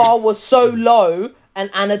 The bar was so low... and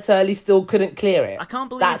Anna Turley still couldn't clear it. I can't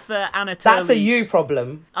believe that Anna Turley... That's a you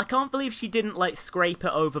problem. I can't believe she didn't, like, scrape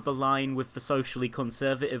it over the line with the socially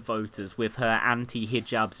conservative voters with her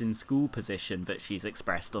anti-hijabs in school position that she's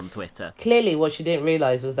expressed on Twitter. Clearly, what she didn't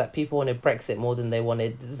realise was that people wanted Brexit more than they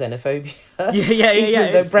wanted xenophobia.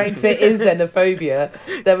 Yeah. Though Brexit is xenophobia.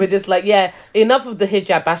 They were just like, yeah, enough of the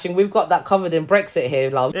hijab bashing. We've got that covered in Brexit here,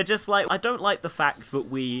 love. They're just like, I don't like the fact that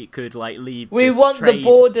we could, like, leave We this want the trade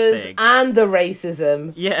borders thing. and the racism.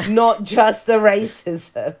 Yeah. Not just the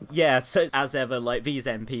racism. Yeah, so as ever, like, these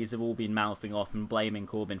MPs have all been mouthing off and blaming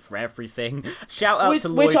Corbyn for everything. Shout out to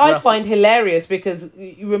Lloyd Which I Russell. find hilarious, because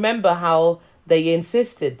you remember how they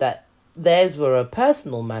insisted that theirs were a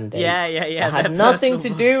personal mandate. Yeah. That had nothing to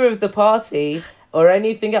do with the party or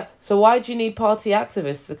anything else. So why do you need party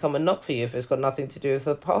activists to come and knock for you if it's got nothing to do with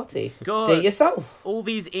the party? God, do it yourself. All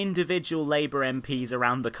these individual Labour MPs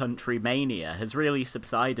around the country mania has really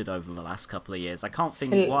subsided over the last couple of years. I can't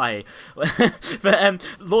think why. But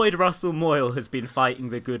Lloyd Russell Moyle has been fighting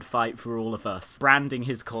the good fight for all of us, branding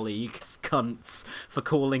his colleagues cunts for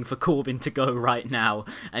calling for Corbyn to go right now.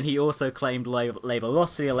 And he also claimed Labour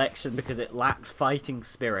lost the election because it lacked fighting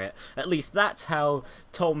spirit. At least that's how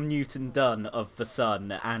Tom Newton-Dunn of The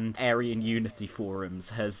Sun and Aryan Unity forums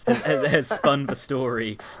has spun the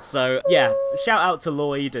story. So yeah, shout out to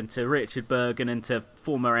Lloyd and to Richard Bergen and to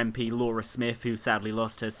former MP Laura Smith, who sadly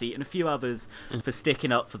lost her seat, and a few others for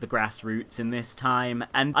sticking up for the grassroots in this time.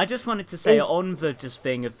 And I just wanted to say on the just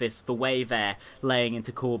thing of this, the way they're laying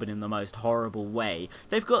into Corbyn in the most horrible way,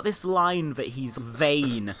 they've got this line that he's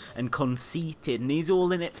vain and conceited and he's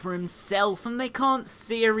all in it for himself, and they can't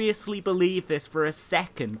seriously believe this for a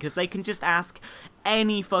second, because they can just ask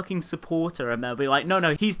any fucking supporter and they'll be like,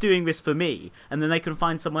 no, he's doing this for me. And then they can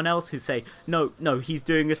find someone else who say, no, he's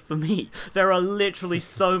doing this for me. There are literally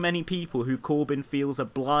so many people who Corbyn feels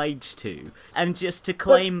obliged to. And just to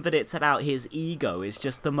claim that it's about his ego is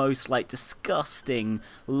just the most, like, disgusting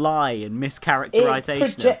lie and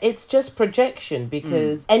mischaracterization. It's just projection,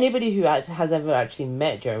 because anybody who has ever actually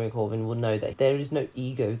met Jeremy Corbyn will know that there is no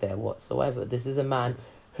ego there whatsoever. This is a man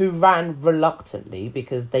who ran reluctantly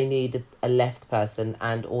because they needed a left person,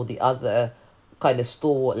 and all the other kind of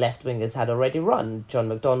stalwart left-wingers had already run. John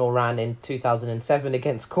McDonnell ran in 2007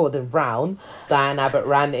 against Gordon Brown. Diane Abbott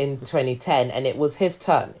ran in 2010, and it was his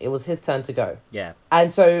turn. It was his turn to go. Yeah.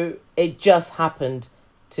 And so it just happened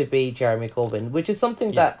to be Jeremy Corbyn, which is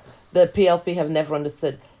something that the PLP have never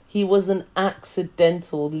understood. He was an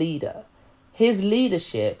accidental leader. His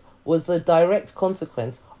leadership was a direct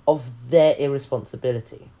consequence of their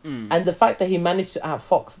irresponsibility. And the fact that he managed to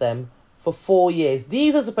outfox them for 4 years.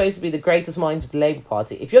 These are supposed to be the greatest minds of the Labour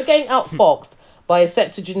Party. If you're getting outfoxed by a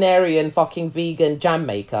septuagenarian fucking vegan jam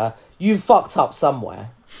maker, you've fucked up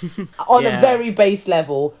somewhere. On a very base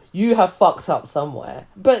level, you have fucked up somewhere.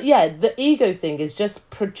 But yeah, the ego thing is just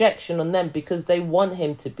projection on them because they want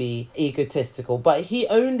him to be egotistical. But he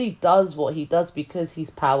only does what he does because he's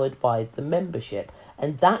powered by the membership.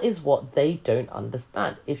 And that is what they don't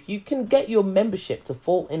understand. If you can get your membership to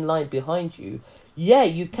fall in line behind you, yeah,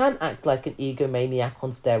 you can act like an egomaniac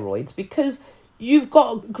on steroids because you've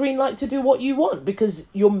got a green light to do what you want because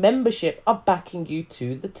your membership are backing you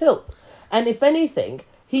to the tilt. And if anything,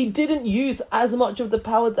 he didn't use as much of the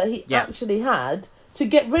power that he actually had to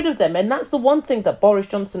get rid of them. And that's the one thing that Boris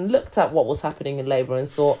Johnson looked at what was happening in Labour and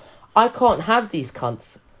thought, I can't have these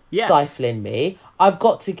cunts stifling me. I've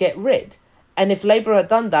got to get rid. And if Labour had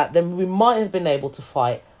done that, then we might have been able to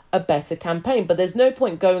fight a better campaign. But there's no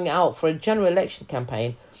point going out for a general election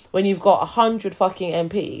campaign when you've got 100 fucking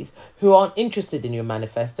MPs who aren't interested in your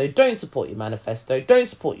manifesto, don't support your manifesto, don't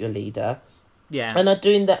support your leader, and are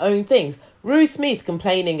doing their own things. Rue Smith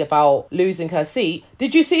complaining about losing her seat.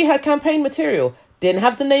 Did you see her campaign material? Didn't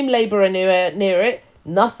have the name Labour anywhere near it.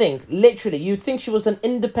 Nothing. Literally, you'd think she was an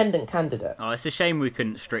independent candidate. Oh, it's a shame we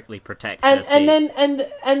couldn't strictly protect her seat.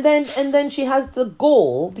 And then she has the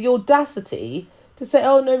gall, the audacity to say,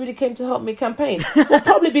 "Oh, nobody came to help me campaign." Well,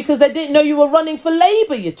 probably because they didn't know you were running for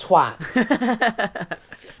Labour, you twat.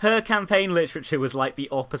 Her campaign literature was like the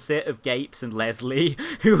opposite of Gapes and Leslie,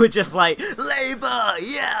 who were just like, Labour,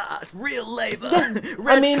 yeah, real Labour.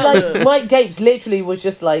 I mean, like, Mike Gapes literally was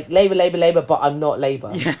just like, Labour, Labour, Labour, but I'm not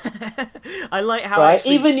Labour. Yeah. I like how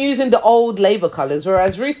actually... Even using the old Labour colours,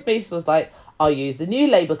 whereas Ruth Smith was like, I'll use the new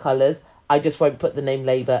Labour colours, I just won't put the name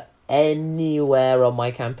Labour anywhere on my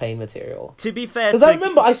campaign material. To be fair... Because I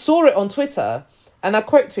remember I saw it on Twitter, and I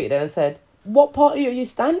quote tweeted it and said, what party are you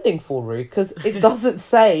standing for, Rue? Because it doesn't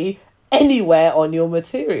say anywhere on your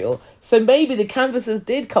material. So maybe the canvassers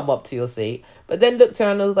did come up to your seat, but then looked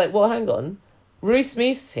around and was like, well, hang on. Rue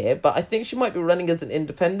Smith's here, but I think she might be running as an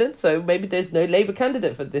independent, so maybe there's no Labour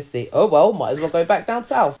candidate for this seat. Oh, well, might as well go back down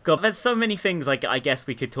south. God, there's so many things I guess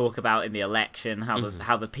we could talk about in the election,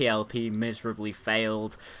 how the PLP miserably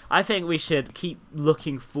failed. I think we should keep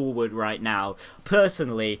looking forward right now.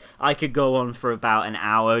 Personally, I could go on for about an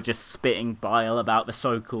hour just spitting bile about the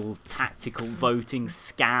so-called tactical voting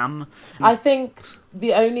scam. I think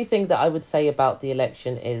the only thing that I would say about the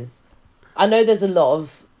election is, I know there's a lot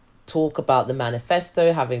of talk about the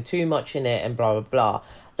manifesto having too much in it and blah, blah, blah.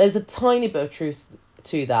 There's a tiny bit of truth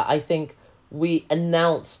to that. I think we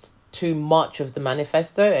announced too much of the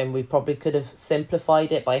manifesto and we probably could have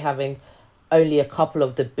simplified it by having only a couple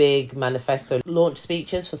of the big manifesto launch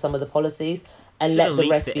speeches for some of the policies and let the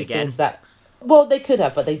rest be things that... Well, they could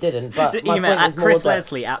have, but they didn't. But my email at Chris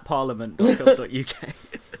Leslie at parliament.gov.uk.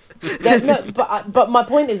 No, but my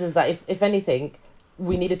point is that if anything...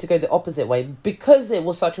 we needed to go the opposite way because it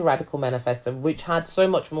was such a radical manifesto which had so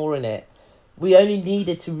much more in it. We only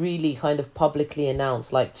needed to really kind of publicly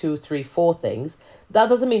announce like 2, 3, 4 things. That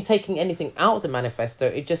doesn't mean taking anything out of the manifesto.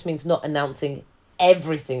 It just means not announcing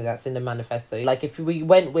everything that's in the manifesto. Like if we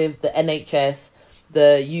went with the NHS,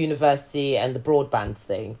 the university and the broadband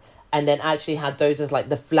thing, and then actually had those as like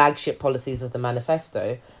the flagship policies of the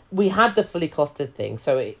manifesto, we had the fully costed thing.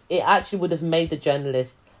 So it actually would have made the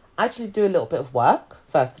journalists actually do a little bit of work,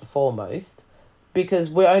 first and foremost, because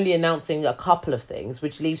we're only announcing a couple of things,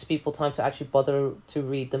 which leaves people time to actually bother to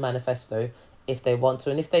read the manifesto if they want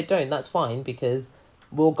to. And if they don't, that's fine, because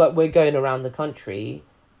we're going around the country,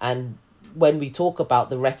 and when we talk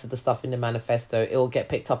about the rest of the stuff in the manifesto, it will get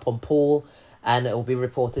picked up on Paul, and it will be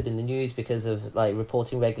reported in the news because of like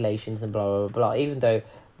reporting regulations and blah, blah, blah, blah, even though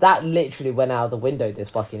that literally went out of the window this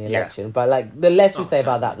fucking election. Yeah. But like the less we say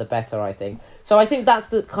about that, the better, I think. So I think that's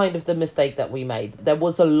the kind of the mistake that we made. There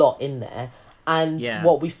was a lot in there. And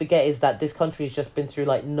what we forget is that this country has just been through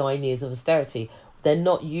like 9 years of austerity. They're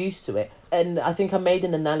not used to it. And I think I made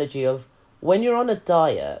an analogy of when you're on a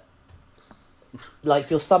diet, like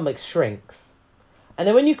your stomach shrinks. And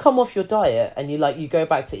then when you come off your diet and you go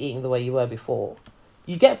back to eating the way you were before,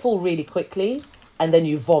 you get full really quickly and then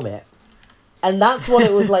you vomit. And that's what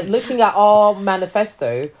it was like looking at our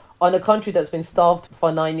manifesto on a country that's been starved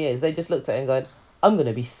for 9 years. They just looked at it and going, I'm going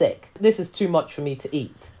to be sick. This is too much for me to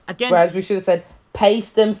eat. Again, whereas we should have said,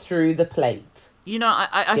 pace them through the plate. You know,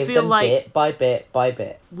 I Give feel them like bit by bit by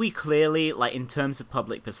bit. We clearly, like in terms of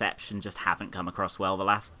public perception, just haven't come across well the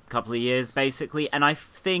last couple of years, basically. And I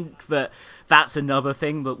think that that's another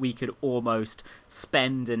thing that we could almost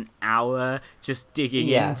spend an hour just digging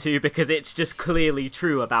into, because it's just clearly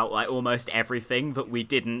true about like almost everything that we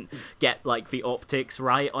didn't get like the optics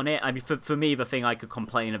right on it. I mean, for me, the thing I could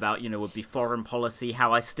complain about, would be foreign policy,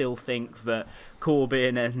 how I still think that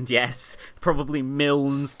Corbyn and, yes, probably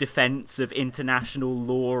Milne's defence of international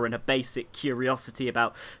law and a basic curiosity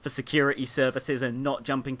about the security services and not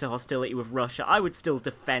jumping to hostility with Russia, I would still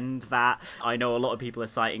defend that. I know a lot of people are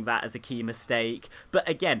citing that as a key mistake, but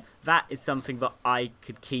again, that is something that I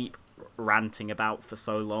could keep ranting about for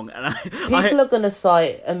so long. And people are going to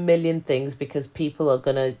cite a million things because people are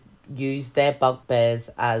going to use their bugbears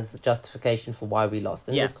as justification for why we lost.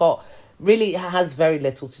 And it's got... really has very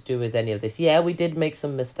little to do with any of this. Yeah, we did make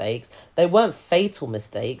some mistakes. They weren't fatal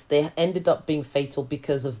mistakes. They ended up being fatal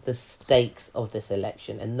because of the stakes of this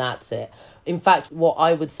election, and that's it. In fact, what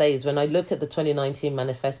I would say is when I look at the 2019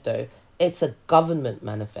 manifesto, it's a government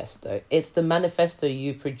manifesto. It's the manifesto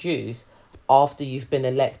you produce after you've been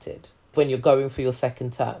elected, when you're going for your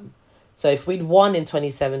second term. So if we'd won in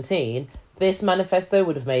 2017, this manifesto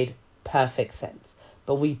would have made perfect sense.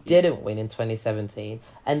 But we didn't win in 2017,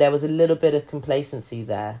 and there was a little bit of complacency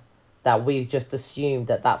there that we just assumed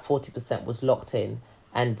that 40% was locked in,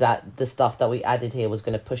 and that the stuff that we added here was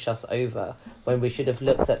going to push us over, when we should have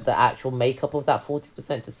looked at the actual makeup of that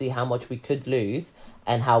 40% to see how much we could lose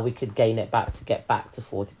and how we could gain it back to get back to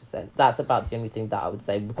 40%. That's about the only thing that I would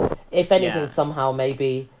say. If anything, somehow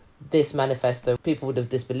maybe this manifesto, people would have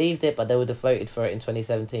disbelieved it, but they would have voted for it in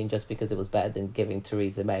 2017 just because it was better than giving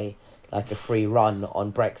Theresa May like a free run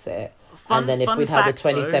on Brexit. And then if we'd had the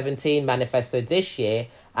 2017 manifesto this year,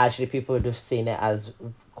 actually people would have seen it as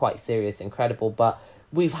quite serious and credible. But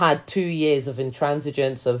we've had 2 years of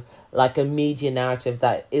intransigence, of like a media narrative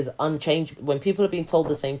that is unchanged. When people are being told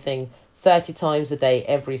the same thing 30 times a day,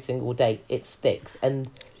 every single day, it sticks.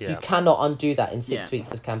 And you cannot undo that in 6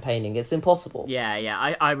 weeks of campaigning. It's impossible.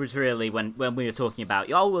 I was really, when we were talking about,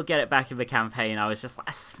 we'll get it back in the campaign, I was just like,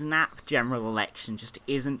 a snap general election just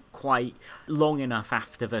isn't quite long enough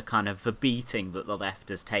after the beating that the left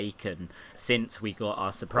has taken since we got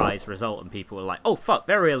our surprise result, and people were like, oh fuck,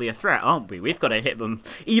 they're really a threat, aren't we? We've got to hit them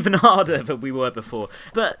even harder than we were before.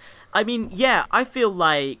 But, I mean, I feel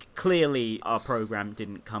like clearly our programme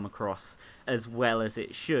didn't come across as well as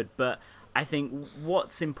it should, but I think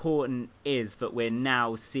what's important is that we're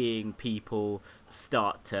now seeing people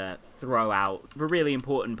start to throw out the really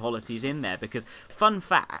important policies in there, because, fun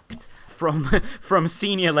fact, from a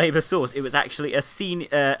senior Labour source, it was actually a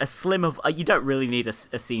slim of... you don't really need a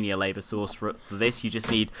senior Labour source for this, you just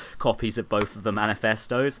need copies of both of the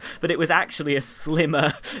manifestos, but it was actually a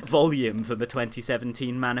slimmer volume for the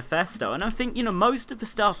 2017 manifesto, and I think, most of the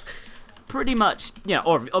stuff... pretty much,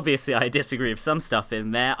 obviously I disagree with some stuff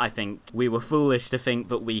in there. I think we were foolish to think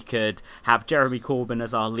that we could have Jeremy Corbyn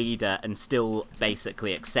as our leader and still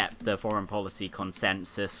basically accept the foreign policy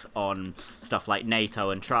consensus on stuff like NATO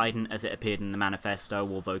and Trident as it appeared in the manifesto,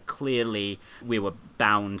 although clearly we were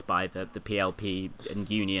bound by the PLP and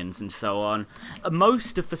unions and so on.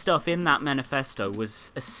 Most of the stuff in that manifesto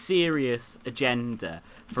was a serious agenda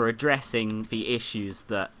for addressing the issues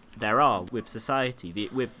that there are with society,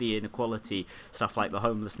 with the inequality, stuff like the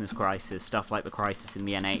homelessness crisis, stuff like the crisis in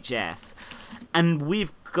the NHS. And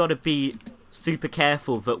we've got to be super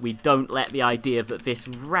careful that we don't let the idea that this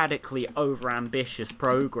radically over-ambitious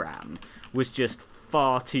programme was just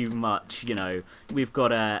far too much, we've got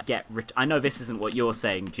to get... I know this isn't what you're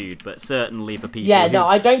saying, Jude, but certainly the people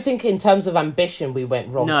I don't think in terms of ambition we went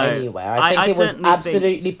wrong anywhere. I think it was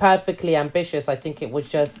absolutely perfectly ambitious. I think it was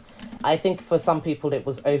just... I think for some people it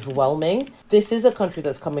was overwhelming. This is a country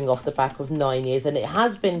that's coming off the back of 9 years, and it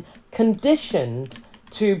has been conditioned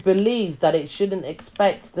to believe that it shouldn't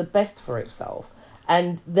expect the best for itself.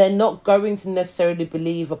 And they're not going to necessarily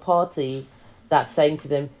believe a party that's saying to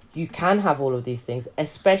them, you can have all of these things,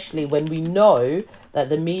 especially when we know that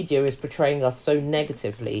the media is portraying us so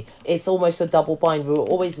negatively. It's almost a double bind. We were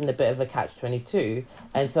always in a bit of a catch-22.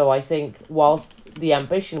 And so I think whilst the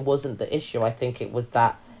ambition wasn't the issue, I think it was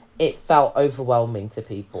that it felt overwhelming to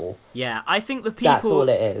people. Yeah, I think the people... That's all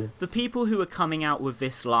it is. The people who are coming out with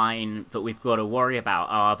this line that we've got to worry about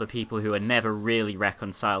are the people who are never really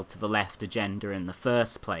reconciled to the left agenda in the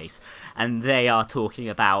first place. And they are talking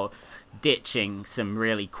about ditching some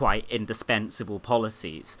really quite indispensable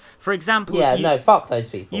policies. For example... fuck those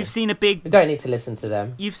people. You've seen a big... We don't need to listen to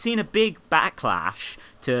them. You've seen a big backlash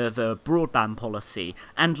to the broadband policy,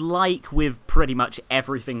 and like with pretty much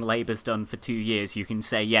everything Labour's done for 2 years, you can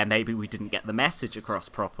say, maybe we didn't get the message across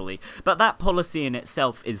properly, but that policy in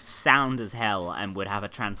itself is sound as hell and would have a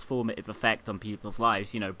transformative effect on people's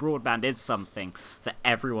lives. Broadband is something that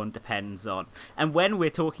everyone depends on, and when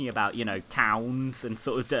we're talking about, towns and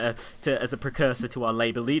sort of as a precursor to our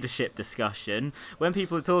Labour leadership discussion, when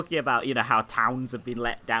people are talking about, how towns have been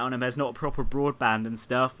let down and there's not proper broadband and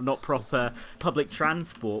stuff, not proper public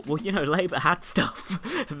transport, well, Labour had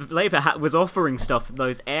stuff. Labour was offering stuff in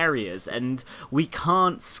those areas, and we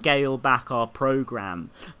can't scale back our programme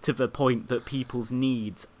to the point that people's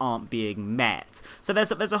needs aren't being met. So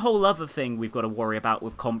there's a whole other thing we've got to worry about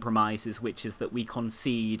with compromises, which is that we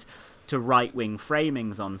concede to right-wing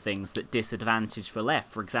framings on things that disadvantage the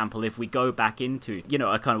left. For example, if we go back into,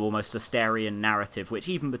 a kind of almost Austerian narrative, which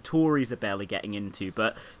even the Tories are barely getting into,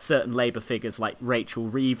 but certain Labour figures like Rachel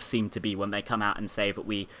Reeves seem to be when they come out and say that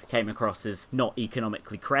we came across as not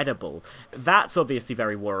economically credible. That's obviously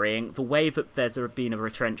very worrying. The way that there's been a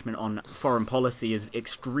retrenchment on foreign policy is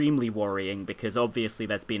extremely worrying, because obviously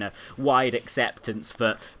there's been a wide acceptance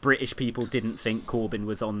that British people didn't think Corbyn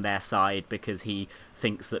was on their side because he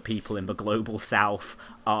thinks that people in the global south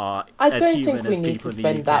are as human as people in the UK. I don't think we need to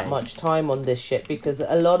spend that much time on this shit because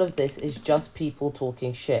a lot of this is just people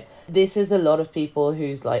talking shit. This is a lot of people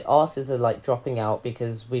whose like asses are like dropping out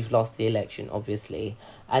because we've lost the election, obviously,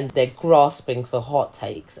 and they're grasping for hot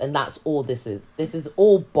takes, and that's all this is. This is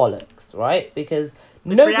all bollocks, right? Because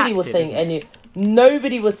nobody was saying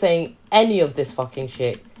any of this fucking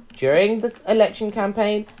shit during the election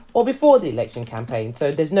campaign or before the election campaign.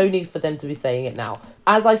 So there's no need for them to be saying it now.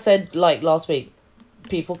 As I said like last week,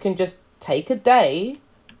 people can just take a day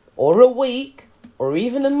or a week or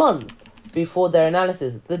even a month before their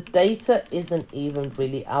analysis. The data isn't even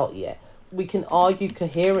really out yet. We can argue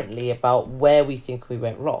coherently about where we think we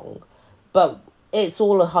went wrong, but it's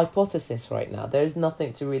all a hypothesis right now. There's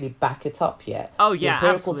nothing to really back it up yet. Oh, yeah, the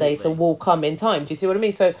empirical absolutely. data will come in time. Do you see what I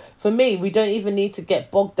mean? So for me, we don't even need to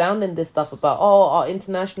get bogged down in this stuff about, our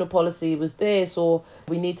international policy was this, or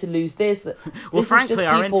we need to lose this. Well, frankly,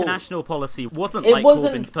 our international policy wasn't like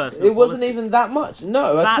Corbyn's personal It wasn't policy. even that much.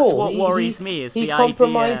 No, at That's all. what worries me is he the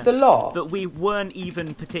compromised idea the law. that we weren't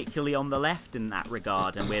even particularly on the left in that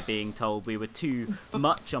regard, and we're being told we were too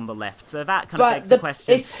much on the left. So that kind of begs the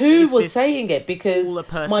question. It's who was saying it, because all a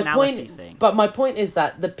personality thing? But my point is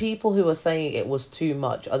that the people who are saying it was too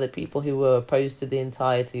much are the people who were opposed to the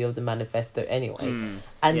entirety of the manifesto anyway.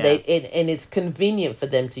 And it's convenient for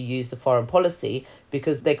them to use the foreign policy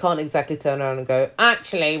because they can't exactly turn around and go,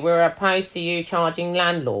 actually, we're opposed to you charging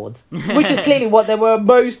landlords, which is clearly what they were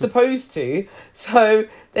most opposed to. So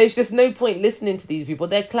there's just no point listening to these people.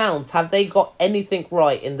 They're clowns. Have they got anything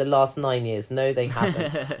right in the last 9 years? No, they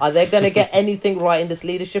haven't. Are they going to get anything right in this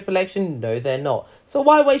leadership election? No, they're not. So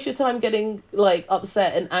why waste your time getting like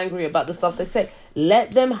upset and angry about the stuff they say?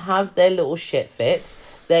 Let them have their little shit fits.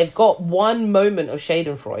 They've got one moment of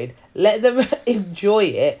Schadenfreude. Let them enjoy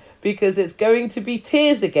it, because it's going to be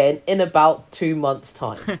tears again in about 2 months'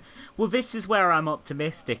 time. Well, this is where I'm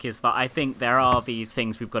optimistic, is that I think there are these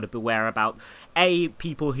things we've got to beware about. A,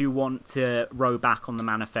 people who want to row back on the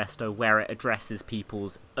manifesto where it addresses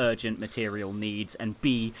people's urgent material needs, and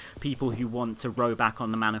B, people who want to row back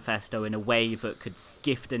on the manifesto in a way that could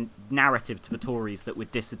gift a narrative to the Tories that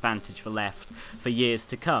would disadvantage the left for years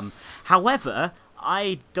to come. However,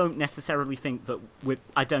 I don't necessarily think that,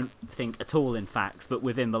 I don't think at all, in fact, that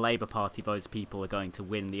within the Labour Party those people are going to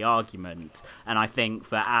win the argument. And I think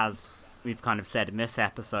that, as we've kind of said in this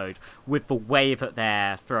episode, with the way that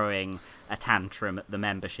they're throwing a tantrum at the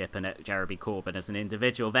membership and at Jeremy Corbyn as an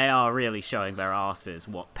individual, they are really showing their arses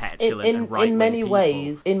what petulant and right-wing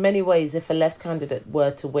In many ways, if a left candidate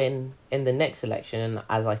were to win in the next election, and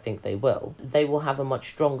as I think they will have a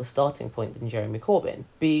much stronger starting point than Jeremy Corbyn.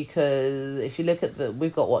 Because if you look at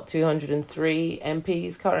we've got 203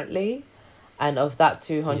 MPs currently, and of that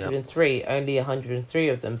 203, only 103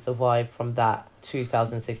 of them survived from that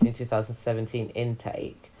 2016-2017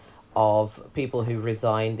 intake of people who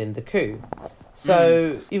resigned in the coup.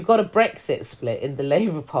 So you've got a Brexit split in the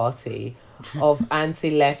Labour Party of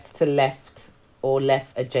anti-left to left or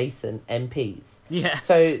left adjacent MPs. Yeah.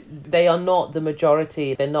 So they are not the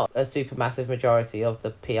majority. They're not a supermassive majority of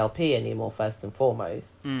the PLP anymore, first and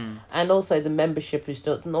foremost. And also the membership is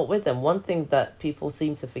not with them. One thing that people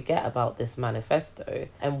seem to forget about this manifesto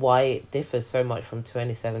and why it differs so much from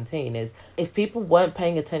 2017 is if people weren't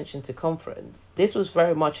paying attention to conference, this was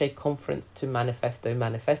very much a conference to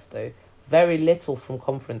manifesto. Very little from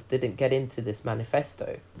conference didn't get into this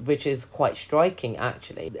manifesto, which is quite striking,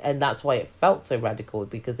 actually. And that's why it felt so radical,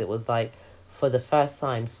 because it was like, for the first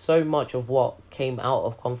time, so much of what came out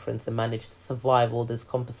of conference and managed to survive all these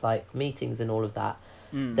composite meetings and all of that,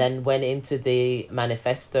 then went into the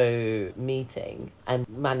manifesto meeting and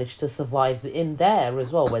managed to survive in there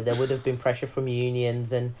as well, where there would have been pressure from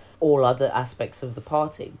unions and all other aspects of the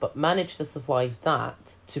party, but managed to survive that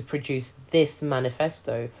to produce this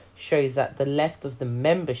manifesto shows that the left of the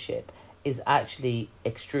membership is actually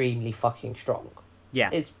extremely fucking strong. Yeah.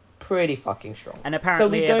 It's pretty fucking strong. And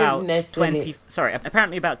apparently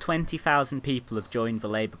apparently about 20,000 people have joined the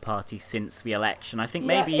Labour Party since the election. I think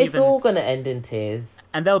maybe it's all going to end in tears.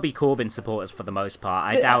 And they'll be Corbyn supporters for the most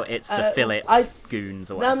part. I doubt it's the Phillips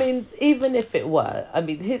goons or whatever. I mean, even if it were,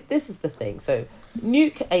 this is the thing. So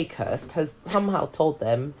Newt Akehurst has somehow told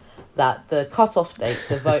them that the cut-off date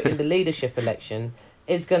to vote in the leadership election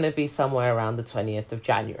is going to be somewhere around the 20th of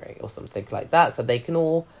January or something like that. So they can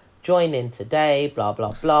all join in today, blah,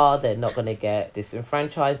 blah, blah. They're not going to get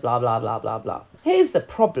disenfranchised, blah, blah, blah, blah, blah. Here's the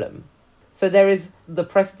problem. So there is the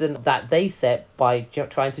precedent that they set by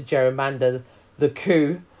trying to gerrymander the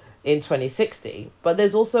coup in 2016. But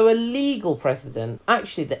there's also a legal precedent.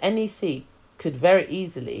 Actually, the NEC could very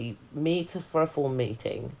easily meet for a full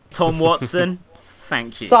meeting. Tom Watson,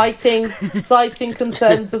 thank you. Citing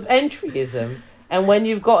concerns of entryism. And when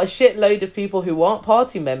you've got a shitload of people who aren't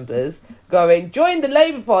party members going, join the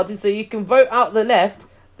Labour Party so you can vote out the left,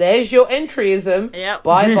 there's your entryism. Yep.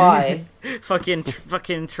 Bye-bye.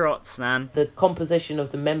 fucking trots, man. The composition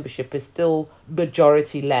of the membership is still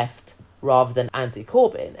majority left rather than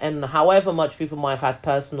anti-Corbyn. And however much people might have had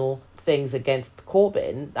personal things against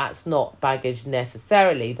Corbyn, that's not baggage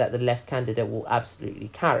necessarily that the left candidate will absolutely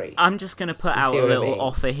carry. I'm just going to put out a little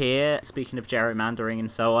offer here, speaking of gerrymandering and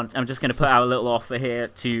so on, I'm just going to put out a little offer here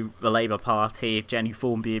to the Labour Party. Jenny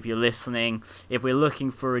Formby, if you're listening, if we're looking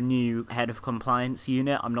for a new head of compliance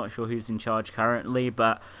unit, I'm not sure who's in charge currently,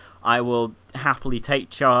 but I will happily take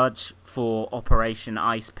charge for Operation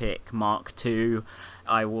Ice Pick Mark II.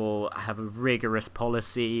 I will have a rigorous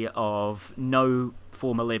policy of no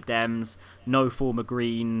former Lib Dems, no former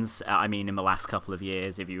Greens, I mean in the last couple of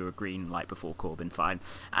years, if you were Green like before Corbyn, fine,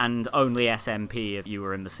 and only SNP if you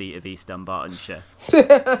were in the seat of East Dunbartonshire,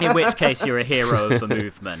 in which case you're a hero of the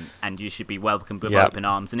movement and you should be welcomed with open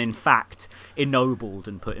arms and in fact ennobled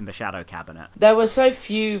and put in the shadow cabinet. There were so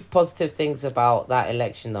few positive things about that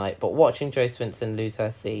election night, but watching Jo Swinson lose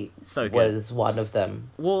her seat was one of them.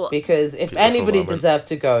 Well, because if anybody deserved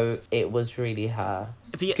to go, it was really her.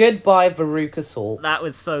 Goodbye, Veruca Salt. That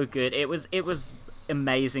was so good. It was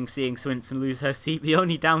amazing seeing Swinson lose her seat. The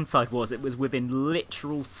only downside was it was within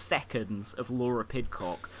literal seconds of Laura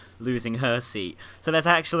Pidcock losing her seat. So there's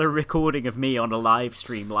actually a recording of me on a live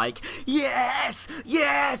stream like, yes,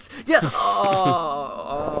 yeah.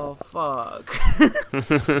 Oh, fuck.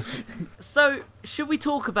 So, should we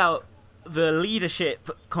talk about the leadership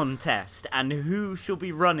contest and who should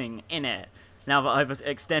be running in it? Now that I've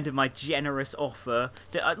extended my generous offer,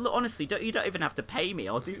 look, honestly, you don't even have to pay me.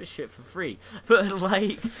 I'll do this shit for free. But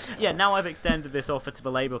now I've extended this offer to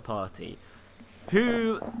the Labour Party.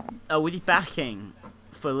 Who are we backing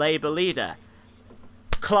for Labour leader?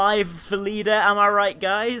 Clive for leader, am I right,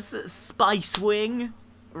 guys? Spice Wing,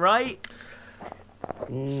 right?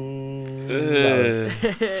 No.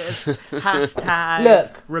 Hashtag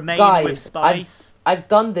Look, remain guys, with Spice. I've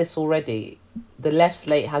done this already. The left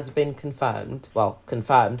slate has been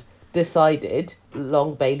decided.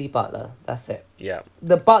 Long Bailey Butler. That's it. Yeah.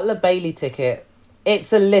 The Butler Bailey ticket,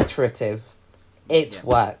 it's alliterative. It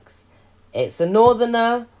works. It's a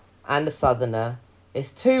northerner and a southerner. It's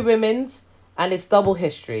two women's and it's double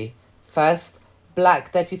history. First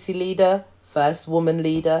black deputy leader, first woman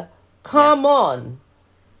leader. Come on.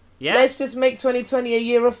 Yeah. Let's just make 2020 a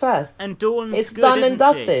year of first. And Dawn's it's good, done isn't and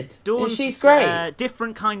dusted. She? Dawn's, and she's great.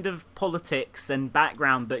 Different kind of politics and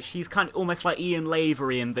background, but she's kind of almost like Ian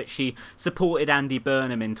Lavery in that she supported Andy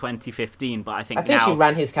Burnham in 2015, but I think now she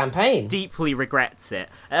ran his campaign. Deeply regrets it.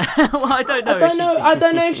 Well, I don't know. I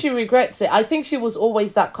don't know if she regrets it. I think she was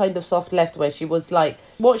always that kind of soft left where she was like,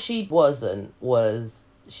 what she wasn't was.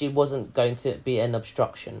 She wasn't going to be an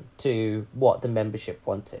obstruction to what the membership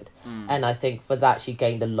wanted. And I think for that she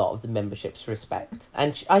gained a lot of the membership's respect.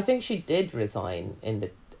 And I think she did resign in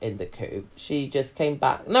the coup. She just came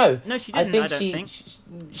back. No, she didn't. I don't think.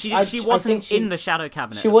 She wasn't in the shadow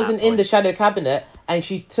cabinet. She wasn't in the shadow cabinet, and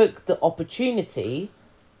she took the opportunity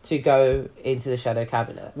to go into the shadow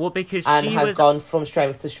cabinet. Well, because she has gone from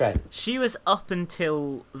strength to strength. She was up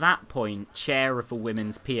until that point chair of the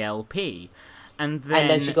women's PLP. And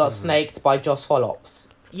then she got snaked by Joss Follops.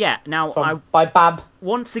 Yeah, now by Bab.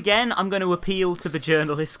 Once again, I'm going to appeal to the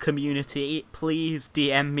journalist community. Please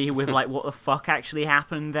DM me with what the fuck actually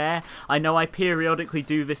happened there. I know I periodically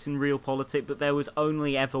do this in Real Politic, but there was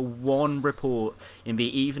only ever one report in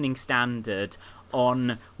the Evening Standard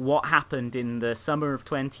on what happened in the summer of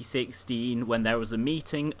 2016 when there was a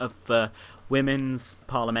meeting of the Women's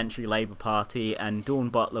Parliamentary Labour Party and Dawn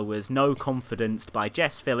Butler was no-confidenced by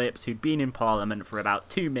Jess Phillips, who'd been in Parliament for about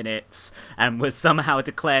 2 minutes and was somehow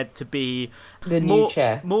declared to be the new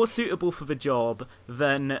chair, more suitable for the job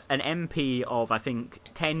than an MP of, I think,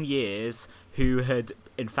 10 years who had,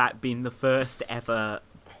 in fact, been the first ever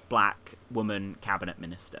black woman cabinet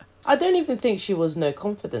minister. I don't even think she was no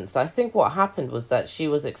confidence. I think what happened was that she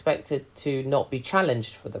was expected to not be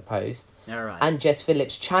challenged for the post. All right. And Jess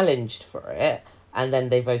Phillips challenged for it, and then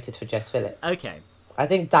they voted for Jess Phillips. Okay. I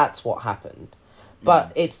think that's what happened.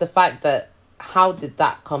 But it's the fact that how did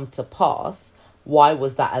that come to pass? Why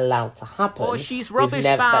was that allowed to happen? Oh, she's rubbish,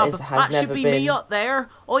 Bab. That should be me up there.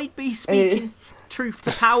 I'd be speaking truth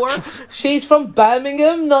to power. She's from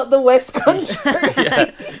Birmingham, not the West Country.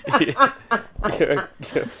 You're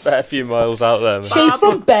a fair few miles out there, man. She's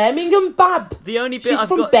from Birmingham, Bab. The only bit she's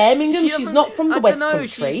from Birmingham. She's not from the West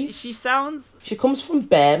Country. She sounds. She comes from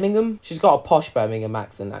Birmingham. She's got a posh Birmingham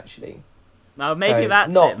accent, actually. No, maybe So,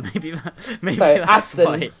 that's not- it. Maybe so that's Aston-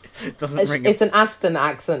 why it doesn't ring. It's an Aston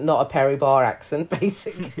accent, not a Perry Barr accent,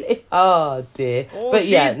 basically. Oh dear. But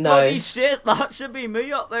yeah, she's no. bloody shit. That should be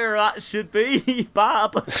me up there. That should be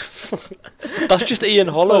Bab. That's just Ian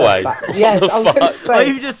Holloway. Yes, I was going to say,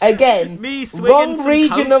 you just again, me swinging wrong some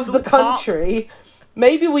region of council the pop. country.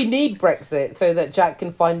 Maybe we need Brexit so that Jack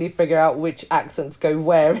can finally figure out which accents go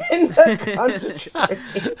where in the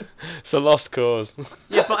country. It's a lost cause.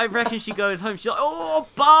 Yeah, but I reckon she goes home. She's like, "Oh,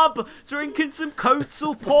 Bob, drinking some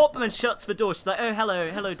Coatsel pop," and then shuts the door. She's like, "Oh,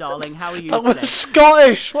 hello, darling. How are you That today?" was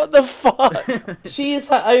Scottish. What the fuck? She is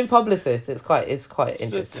her own publicist. It's quite interesting.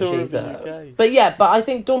 tour of She's the UK. but I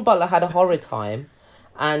think Dawn Butler had a horrid time,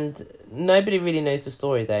 and nobody really knows the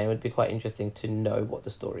story there. It would be quite interesting to know what the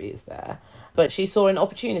story is there. But she saw an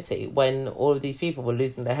opportunity when all of these people were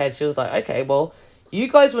losing their heads. She was like, okay, well, you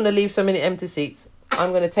guys want to leave so many empty seats. I'm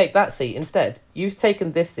going to take that seat instead. You've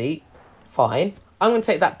taken this seat. Fine. I'm going to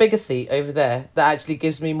take that bigger seat over there that actually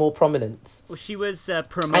gives me more prominence. Well, she was And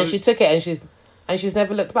promoted. she took it, and she's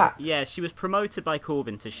never looked back. Yeah, she was promoted by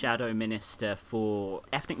Corbyn to Shadow Minister for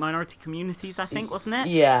Ethnic Minority Communities, I think, wasn't it?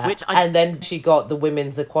 Yeah, Which and then she got the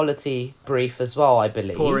women's equality brief as well, I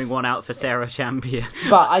believe. pouring one out for Sarah Champion.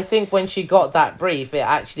 But I think when she got that brief, it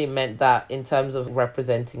actually meant that in terms of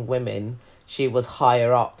representing women, she was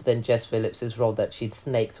higher up than Jess Phillips's role that she'd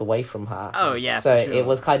snaked away from her. Oh, yeah, So for sure. it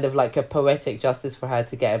was kind of like a poetic justice for her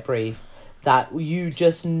to get a brief that you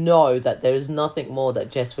just know that there is nothing more that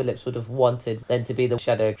Jess Phillips would have wanted than to be the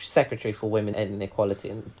shadow secretary for women and equality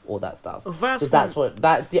and all that stuff. That's That's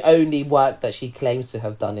the only work that she claims to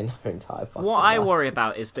have done in her entire fucking What I life. worry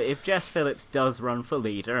about is that if Jess Phillips does run for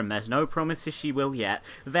leader, and there's no promises she will yet,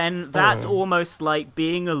 then that's almost like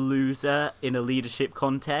being a loser in a leadership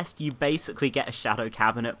contest. You basically get a shadow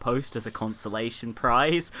cabinet post as a consolation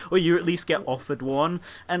prize, or you at least get offered one.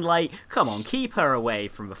 And like, come on, keep her away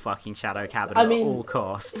from the fucking shadow cabinet at all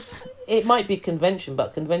costs. It might be convention,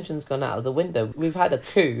 but convention's gone out of the window. We've had a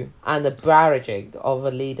coup and the barraging of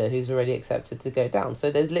a leader who's already accepted to go down. So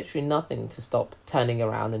there's literally nothing to stop turning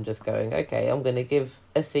around and just going, okay, I'm going to give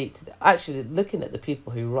a seat to actually looking at the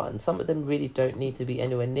people who run. Some of them really don't need to be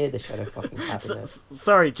anywhere near the shadow fucking cabinet.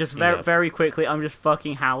 Sorry, just very quickly, I'm just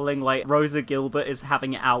fucking howling like Rosa Gilbert is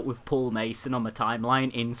having it out with Paul Mason on the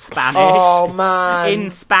timeline in Spanish. Oh, man. In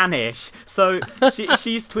Spanish. So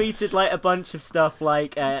she's tweeted like a bunch of stuff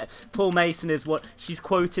like Paul Mason is what she's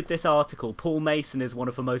quoted this article. Paul Mason is one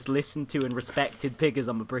of the most listened to and respected figures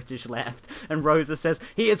on the British left, and Rosa says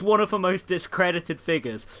he is one of the most discredited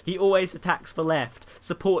figures. He always attacks the left,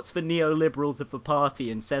 supports the neoliberals of the party,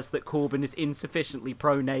 and says that Corbyn is insufficiently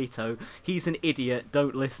pro-NATO. He's an idiot,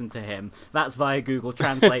 don't listen to him. That's via Google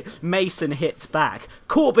Translate. Mason hits back.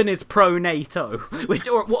 Corbyn is pro-NATO, which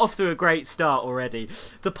we're off to a great start already.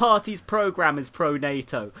 The party's programme is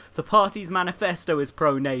pro-NATO. The party's manifesto is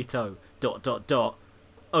pro-NATO. ...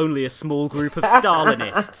 Only a small group of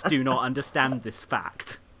Stalinists do not understand this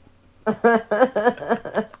fact. I'm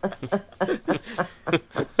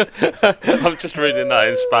just reading that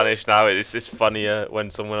in Spanish now. It's just funnier when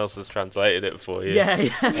someone else has translated it for you. Yeah.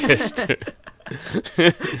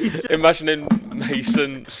 Imagining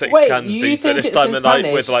Mason six Wait, cans you deep at think this it's time in of night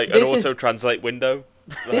Spanish? with like an This is- auto-translate window.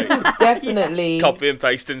 This is definitely Copy and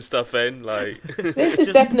pasting stuff in, like. This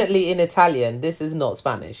is definitely in Italian. This is not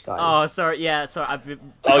Spanish, guys. Oh, sorry. Yeah, sorry.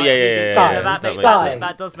 Oh, yeah.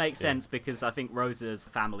 That does make sense because I think Rosa's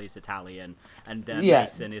family's Italian and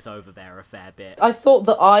Mason is over there a fair bit. I thought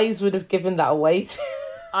the eyes would have given that away. To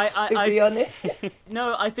be honest.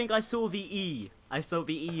 No, I think I saw the E. I saw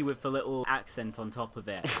the E with the little accent on top of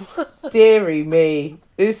it. Deary me.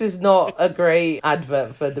 This is not a great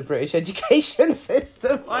advert for the British education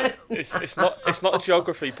system. It's not a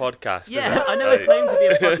geography podcast. Yeah, I never claimed to be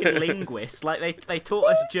a fucking linguist. Like they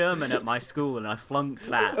taught us German at my school and I flunked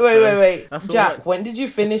that. Wait. That's all Jack, when did you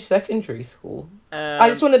finish secondary school? Um, I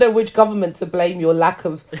just want to know which government to blame your lack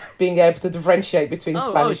of being able to differentiate between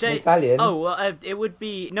Spanish and Italian. Oh, well, it would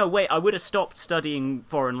be... No, wait, I would have stopped studying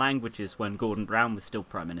foreign languages when Gordon Brown was still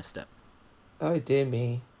Prime Minister. Oh, dear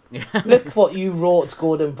me. Look what you wrought,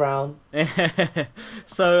 Gordon Brown.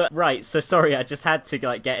 So sorry, I just had to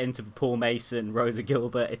get into the Paul Mason, Rosa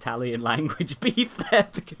Gilbert Italian language beef there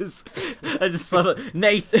because I just love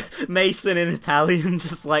it. Mason in Italian,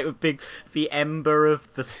 just like with the ember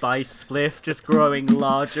of the spice spliff just growing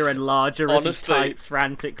larger and larger as he types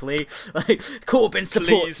frantically. Like, Corbyn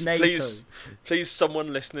supports NATO. Please,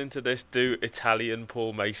 someone listening to this do Italian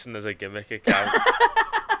Paul Mason as a gimmick account.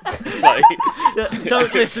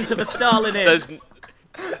 Don't listen to the Stalinists.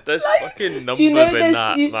 There's fucking numbers in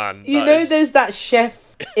that, man. You know there's that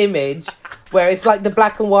chef image where it's like the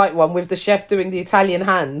black and white one with the chef doing the Italian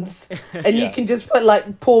hands, and you can just put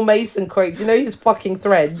like Paul Mason quotes, you know, his fucking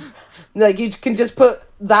threads. Like you can just put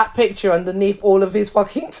that picture underneath all of his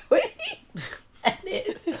fucking tweets. And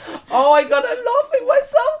it's, oh my god, I'm laughing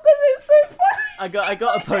myself because it's so funny. I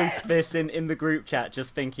got to post this in the group chat,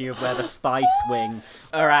 just thinking of where the Spice Wing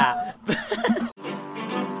are at.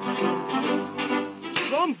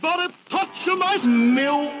 Somebody touch my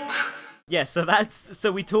milk. Yeah,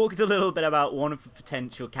 so we talked a little bit about one of the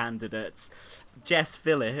potential candidates, Jess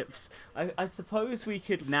Phillips. I suppose we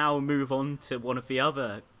could now move on to one of the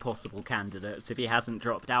other possible candidates if he hasn't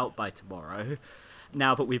dropped out by tomorrow.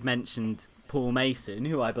 Now that we've mentioned Paul Mason,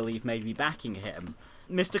 who I believe may be backing him,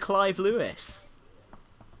 Mr. Clive Lewis.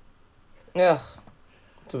 Ugh,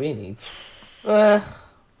 what do we need?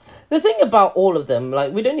 The thing about all of them,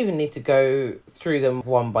 like, we don't even need to go through them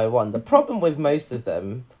one by one. The problem with most of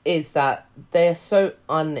them is that they're so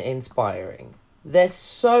uninspiring. They're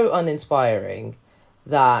so uninspiring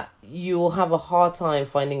that you will have a hard time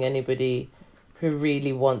finding anybody who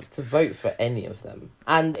really wants to vote for any of them.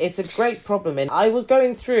 And it's a great problem. And I was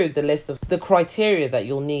going through the list of the criteria that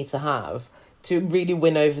you'll need to have to really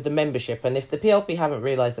win over the membership. And if the PLP haven't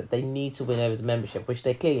realised that they need to win over the membership, which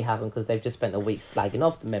they clearly haven't because they've just spent a week slagging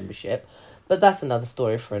off the membership, but that's another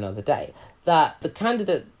story for another day, that the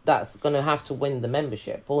candidate that's going to have to win the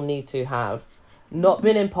membership will need to have not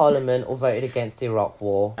been in Parliament or voted against the Iraq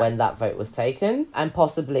War when that vote was taken, and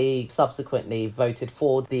possibly subsequently voted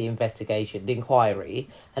for the investigation, the inquiry.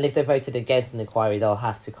 And if they voted against an inquiry, they'll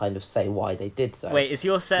have to kind of say why they did so. Wait, is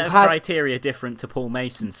your set of criteria different to Paul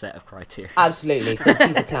Mason's set of criteria? Absolutely, because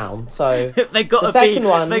he's a clown. So they've got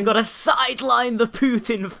to sideline the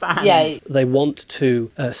Putin fans. Yeah, they want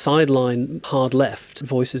to sideline hard left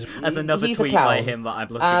voices. As another tweet by him that I'm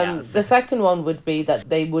looking at. The second one would be that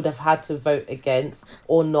they would have had to vote against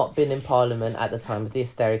or not been in Parliament at the time of the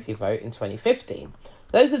austerity vote in 2015.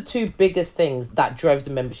 Those are the two biggest things that drove the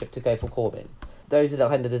membership to go for Corbyn. Those are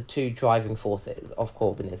kind of the two driving forces of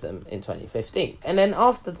Corbynism in 2015. And then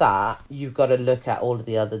after that, you've got to look at all of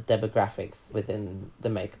the other demographics within the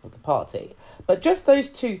makeup of the party. But just those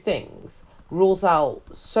two things rules out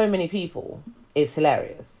so many people. It's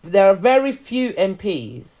hilarious. There are very few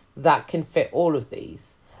MPs that can fit all of these.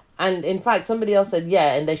 And in fact, somebody else said,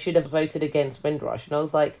 yeah, and they should have voted against Windrush. And I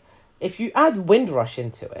was like, if you add Windrush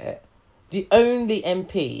into it, the only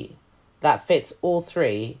MP that fits all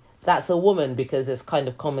three, that's a woman, because it's kind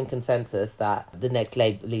of common consensus that the next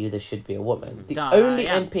Labour leader should be a woman. The only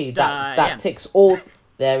MP that ticks all...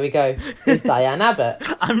 There we go. Is Diane Abbott.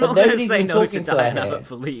 I'm not going to say no to Diane Abbott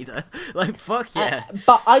for leader. Like, fuck yeah.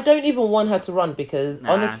 But I don't even want her to run because,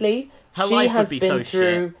 honestly, she has been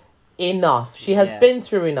through... enough. She has been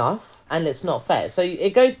through enough, and it's not fair. So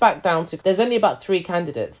it goes back down to, there's only about 3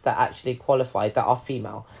 candidates that actually qualified that are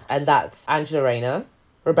female, and that's Angela Rayner,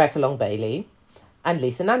 Rebecca Long-Bailey, and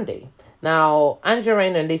Lisa Nandy. Now, Angela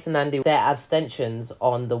Rayner and Lisa Nandy, their abstentions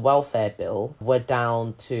on the welfare bill were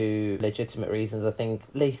down to legitimate reasons. I think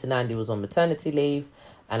Lisa Nandy was on maternity leave,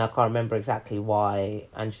 and I can't remember exactly why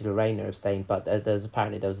Angela Rayner abstained, but there was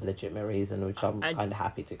a legitimate reason, which I'm kind of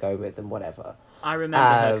happy to go with and whatever. I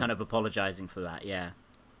remember her kind of apologising for that, yeah.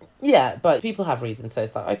 Yeah, but people have reasons, so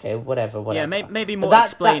it's like, okay, whatever. Yeah, maybe more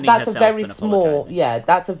explaining that's herself a very than small. apologising. Yeah,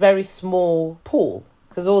 that's a very small pool,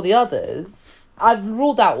 because all the others, I've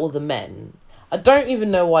ruled out all the men. I don't even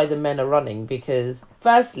know why the men are running, because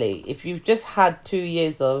firstly, if you've just had 2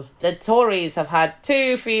 years of... The Tories have had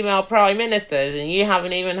 2 female prime ministers and you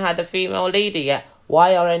haven't even had a female leader yet,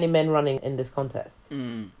 why are any men running in this contest?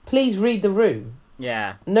 Please read the room.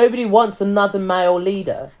 Yeah. Nobody wants another male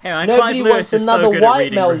leader. Hey, man, nobody wants another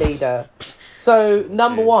white male rooms. leader. So,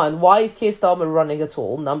 number one, why is Keir Starmer running at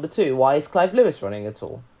all? Number 2, why is Clive Lewis running at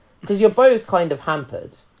all? Because you're both kind of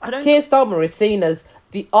hampered. Keir Starmer is seen as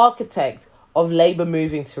the architect of Labour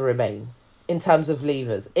moving to Remain in terms of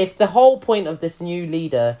levers. If the whole point of this new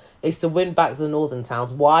leader is to win back the northern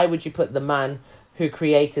towns, why would you put the man who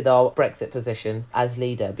created our Brexit position as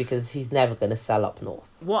leader? Because he's never going to sell up north.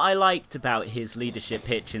 What I liked about his leadership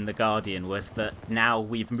pitch in The Guardian was that now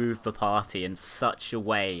we've moved the party in such a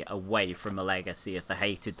way away from a legacy of the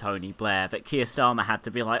hated Tony Blair that Keir Starmer had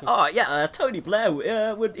to be like, oh yeah, Tony Blair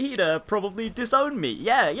he'd probably disown me.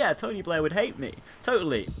 Yeah, Tony Blair would hate me.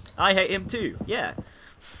 Totally. I hate him too. Yeah.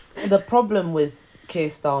 The problem with Keir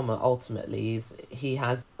Starmer ultimately is he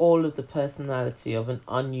has all of the personality of an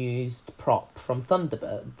unused prop from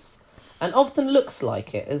Thunderbirds, and often looks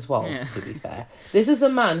like it as well, to be fair. This is a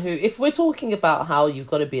man who, if we're talking about how you've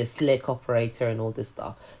got to be a slick operator and all this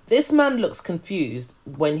stuff, this man looks confused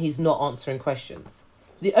when he's not answering questions.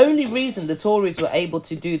 The only reason the Tories were able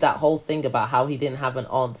to do that whole thing about how he didn't have an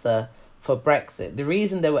answer for Brexit, the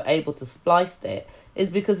reason they were able to splice it is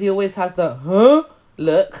because he always has the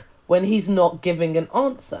look when he's not giving an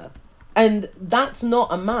answer. And that's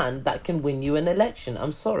not a man that can win you an election.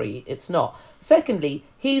 I'm sorry, it's not. Secondly,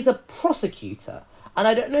 he's a prosecutor. And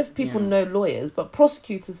I don't know if people know lawyers, but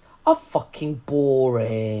prosecutors are fucking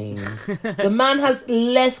boring. The man has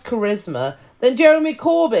less charisma than Jeremy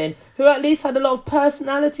Corbyn, who at least had a lot of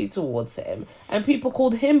personality towards him. And people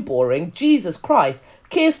called him boring. Jesus Christ.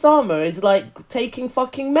 Keir Starmer is like taking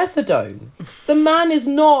fucking methadone. The man is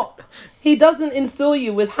not... He doesn't instill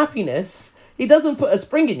you with happiness. He doesn't put a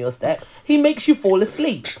spring in your step. He makes you fall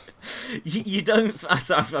asleep. You don't...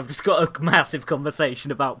 Sorry, I've just got a massive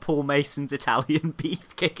conversation about Paul Mason's Italian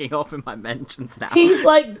beef kicking off in my mentions now. He's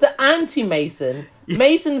like the anti-Mason.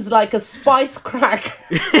 Mason's like a spice crack.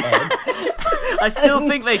 I still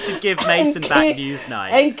think they should give Mason back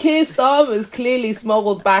Newsnight. And Keir Starmer's clearly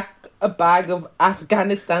smuggled back a bag of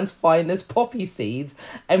Afghanistan's finest poppy seeds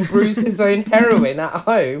and brews his own heroin at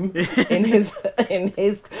home in his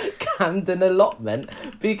Camden allotment,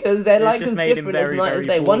 because they're like as different as night as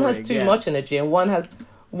day. One has too much energy and one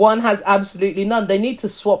has absolutely none. They need to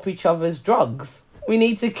swap each other's drugs. We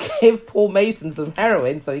need to give Paul Mason some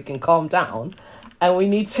heroin so he can calm down, and we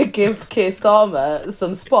need to give Keir Starmer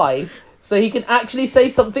some spice so he can actually say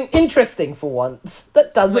something interesting for once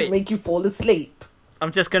that doesn't make you fall asleep.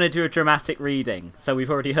 I'm just going to do a dramatic reading, so we've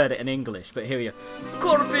already heard it in English, but here we go.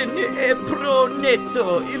 Corbyn è pro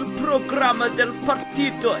NATO, il programma del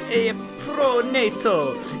partito è pro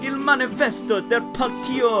NATO, il manifesto del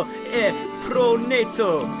partito è pro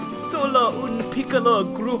NATO, solo un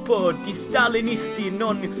piccolo gruppo di stalinisti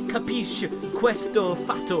non capisce questo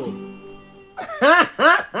fatto.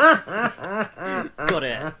 Got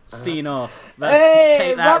it. Scene off.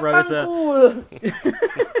 Take that, Rosa.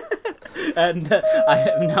 And I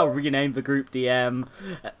have now renamed the group the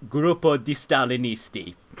Gruppo di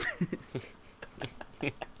Stalinisti.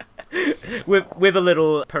 with a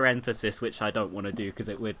little parenthesis, which I don't want to do because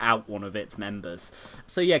it would out one of its members.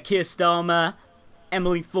 So yeah, Keir Starmer,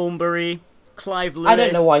 Emily Thornberry, Clive Lewis. I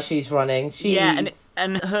don't know why she's running. Yeah,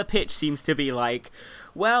 and her pitch seems to be like,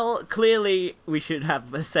 well, clearly we should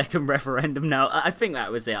have a second referendum now. I think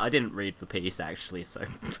that was it. I didn't read the piece, actually, so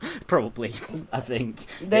probably, I think.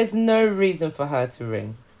 There's no reason for her to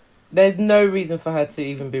ring. There's no reason for her to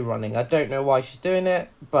even be running. I don't know why she's doing it,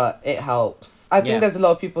 but it helps. I think there's a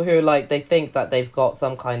lot of people who they think that they've got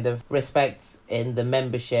some kind of respect in the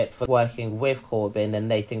membership for working with Corbyn, and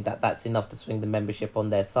they think that that's enough to swing the membership on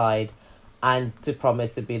their side and to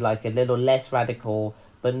promise to be like a little less radical,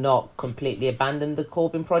 but not completely abandon the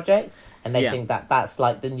Corbyn project. And they think that that's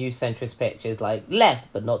like the new centrist pitch is like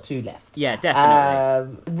left, but not too left. Yeah,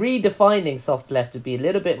 definitely. Redefining soft left would be a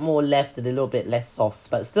little bit more left and a little bit less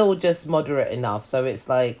soft, but still just moderate enough. So it's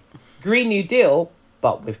like Green New Deal,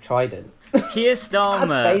 but with Trident. Keir Starmer.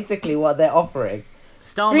 That's basically what they're offering.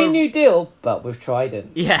 Green New Deal, but with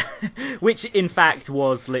Trident. Yeah, which in fact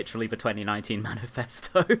was literally the 2019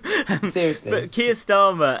 manifesto. Seriously. But Keir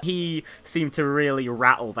Starmer, he seemed to really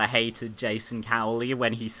rattle the hated Jason Cowley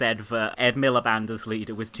when he said that Ed Miliband as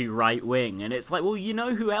leader was too right-wing. And it's like, well, you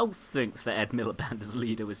know who else thinks that Ed Miliband as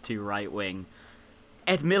leader was too right-wing?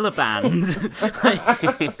 Ed Miliband.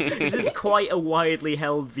 This is quite a widely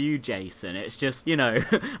held view, Jason. It's just,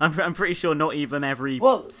 I'm pretty sure not even every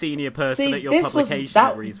senior person at your publication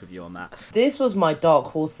agrees with you on that. This was my dark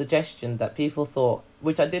horse suggestion that people thought,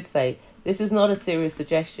 which I did say, this is not a serious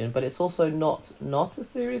suggestion, but it's also not a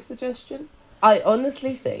serious suggestion. I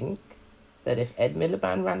honestly think that if Ed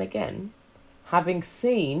Miliband ran again, having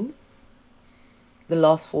seen the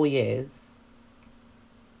last 4 years,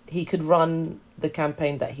 he could run the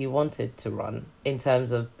campaign that he wanted to run in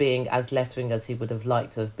terms of being as left-wing as he would have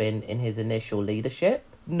liked to have been in his initial leadership,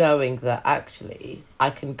 knowing that actually I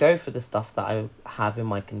can go for the stuff that I have in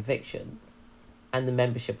my convictions and the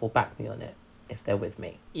membership will back me on it if they're with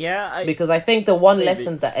me. Yeah. Because I think the one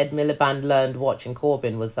lesson that Ed Miliband learned watching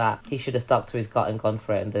Corbyn was that he should have stuck to his gut and gone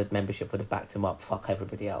for it, and the membership would have backed him up. Fuck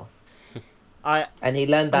everybody else. And he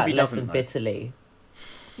learned that lesson bitterly.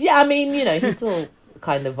 Yeah, I mean, he's still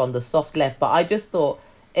kind of on the soft left, but I just thought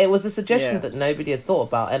it was a suggestion that nobody had thought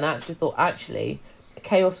about, and I actually thought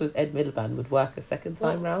chaos with Ed Miliband would work a second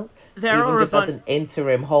time round, even just as an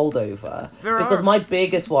interim holdover. Because my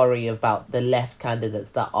biggest worry about the left candidates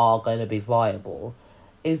that are going to be viable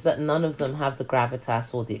is that none of them have the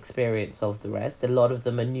gravitas or the experience of the rest. A lot of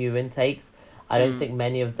them are new intakes. I don't think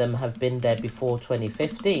many of them have been there before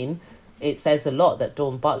 2015. It says a lot that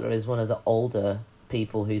Dawn Butler is one of the older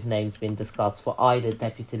people whose name's been discussed for either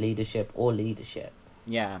deputy leadership or leadership.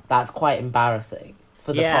 Yeah. That's quite embarrassing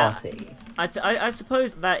for the party. I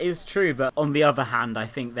suppose that is true, but on the other hand, I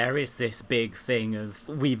think there is this big thing of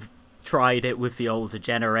we've tried it with the older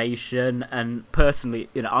generation, and personally,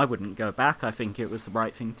 I wouldn't go back. I think it was the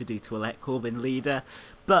right thing to do to elect Corbyn leader.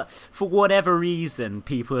 But for whatever reason,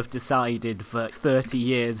 people have decided that 30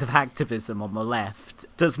 years of activism on the left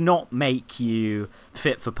does not make you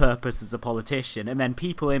fit for purpose as a politician. And then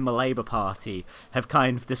people in the Labour Party have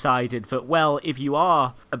kind of decided that, well, if you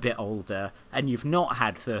are a bit older and you've not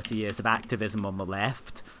had 30 years of activism on the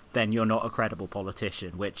left, then you're not a credible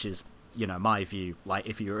politician, which is, my view. Like,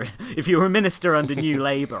 if you were a minister under New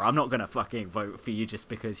Labour, I'm not going to fucking vote for you just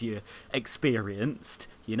because you're experienced,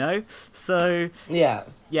 So yeah,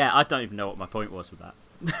 I don't even know what my point was with that.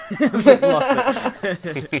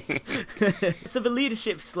 So the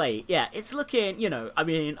leadership slate, it's looking, I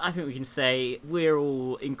think we can say we're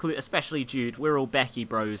all, especially Jude, we're all Becky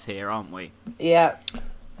bros here, aren't we? Yeah.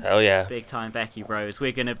 Hell yeah. Big time Becky bros.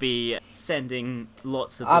 We're going to be sending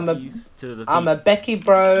lots of abuse to the I'm a Becky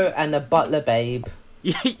bro and a Butler babe.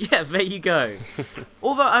 Yeah, there you go.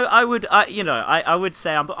 Although I would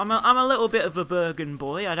say I'm a little bit of a Bergen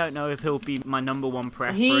boy. I don't know if he'll be my number one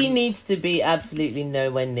preference. He needs to be absolutely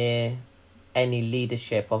nowhere near any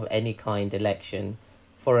leadership of any kind election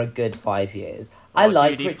for a good 5 years. I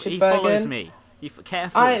like Richard Bergen. He follows me.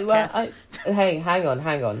 Careful. Hey, hang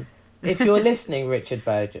on. If you're listening, Richard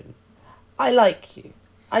Bergen, I like you.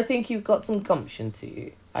 I think you've got some gumption to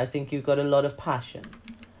you. I think you've got a lot of passion.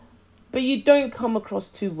 But you don't come across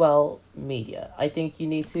too well media. I think you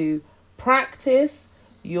need to practice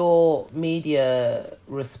your media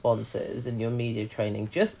responses and your media training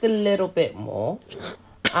just a little bit more.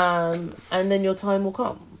 And then your time will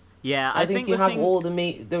come. Yeah, I think you have all the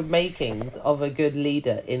makings of a good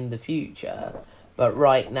leader in the future. But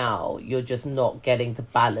right now, you're just not getting the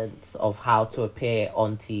balance of how to appear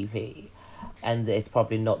on TV. And it's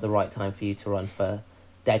probably not the right time for you to run for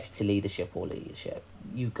deputy leadership or leadership.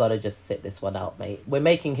 You've got to just sit this one out, mate. We're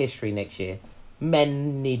making history next year.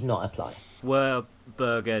 Men need not apply. Were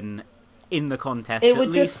Bergen in the contest at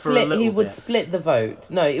least for a little bit? He would split the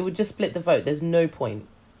vote. No, it would just split the vote. There's no point.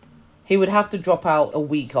 He would have to drop out a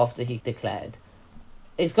week after he declared.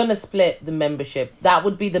 It's going to split the membership. That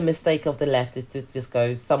would be the mistake of the left, is to just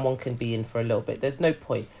go, someone can be in for a little bit. There's no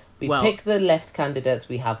point. We pick the left candidates.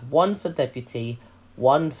 We have one for deputy,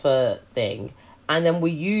 one for thing. And then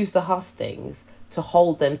we use the hustings to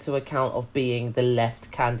hold them to account of being the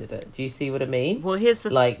left candidate. Do you see what I mean? Well, here's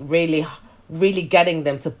the... Like, really getting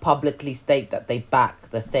them to publicly state that they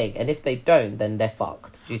back the thing. And if they don't, then they're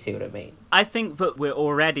fucked. Do you see what I mean? I think that we're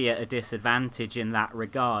already at a disadvantage in that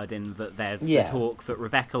regard, in that there's the talk that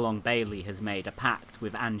Rebecca Long-Bailey has made a pact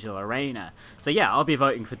with Angela Rayner. So I'll be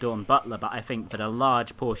voting for Dawn Butler, but I think that a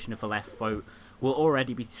large portion of the left vote will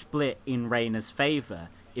already be split in Rayner's favour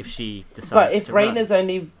if she decides to run. But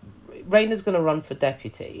if Rayner's going to run for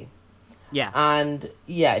deputy. Yeah. And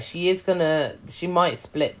she might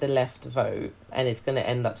split the left vote, and it's going to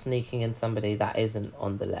end up sneaking in somebody that isn't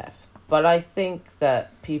on the left. But I think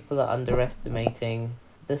that people are underestimating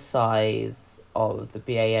the size of the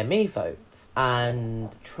BAME vote.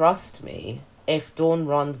 And trust me, if Dawn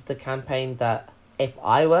runs the campaign that, if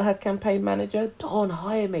I were her campaign manager, Dawn,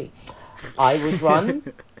 hire me, I would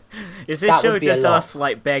run. Is this show just us,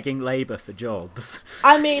 begging Labour for jobs?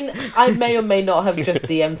 I mean, I may or may not have just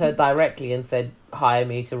DM'd her directly and said, hire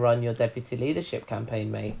me to run your deputy leadership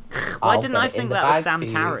campaign, mate. Why didn't I think that was Sam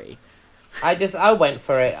Tarry? I went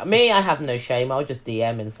for it. Me, I have no shame. I'll just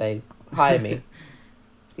DM and say, hire me.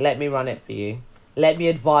 Let me run it for you. Let me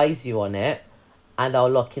advise you on it, and I'll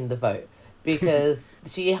lock in the vote. Because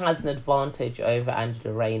she has an advantage over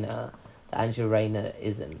Angela Rayner that Angela Rayner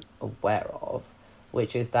isn't aware of,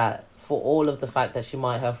 which is that for all of the fact that she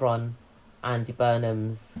might have run Andy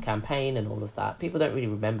Burnham's campaign and all of that, people don't really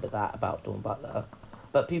remember that about Dawn Butler.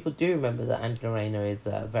 But people do remember that Angela Rayner is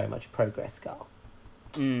very much a progress girl.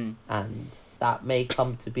 Mm. And that may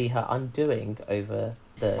come to be her undoing over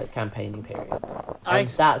the campaigning period. And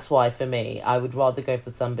that's why, for me, I would rather go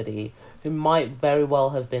for somebody who might very well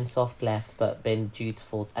have been soft left but been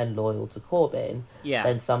dutiful and loyal to Corbyn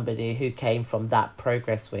than somebody who came from that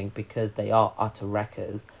progress wing, because they are utter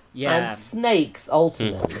wreckers and snakes,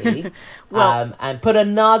 ultimately. And put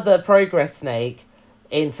another progress snake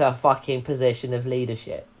into a fucking position of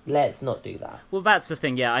leadership. Let's not do that. Well, that's the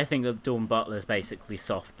thing, I think that Dawn Butler is basically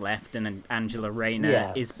soft left, and Angela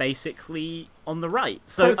Rayner is basically on the right.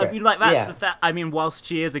 So, I mean, that's the I mean, whilst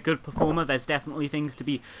she is a good performer, there's definitely things to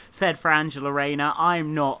be said for Angela Rayner.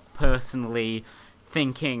 I'm not personally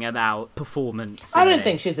thinking about performance. I don't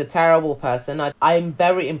think she's a terrible person. I'm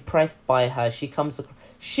very impressed by her.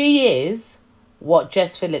 She is what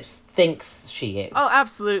Jess Phillips thinks she is. Oh,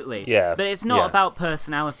 absolutely. Yeah. But it's not about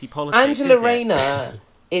personality politics, Angela is it? Rayner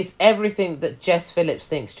is everything that Jess Phillips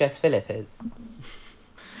thinks Jess Phillips is.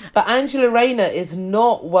 But Angela Rayner is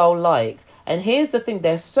not well liked. And here's the thing,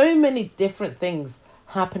 there's so many different things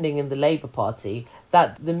happening in the Labour Party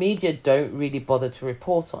that the media don't really bother to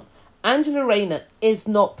report on. Angela Rayner is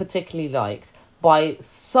not particularly liked by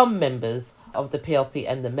some members of the PLP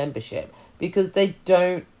and the membership because they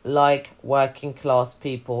don't like working class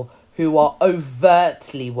people who are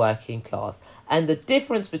overtly working class. And the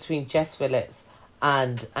difference between Jess Phillips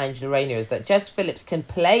and Angela Rayner is that Jess Phillips can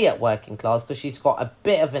play at working class because she's got a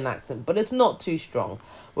bit of an accent, but it's not too strong.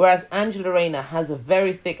 Whereas Angela Rayner has a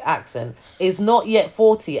very thick accent, is not yet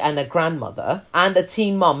 40 and a grandmother, and a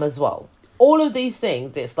teen mum as well. All of these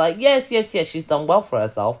things, it's like, yes, she's done well for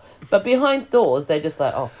herself. But behind doors, they're just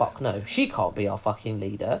like, oh, fuck no, she can't be our fucking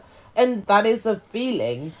leader. And that is a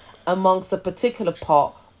feeling amongst a particular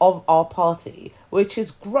part of our party, which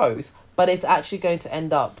is gross, but it's actually going to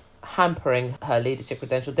end up hampering her leadership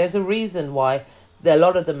credential. There's a reason why a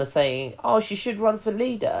lot of them are saying, oh, she should run for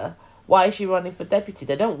leader. Why is she running for deputy?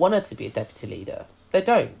 They don't want her to be a deputy leader. They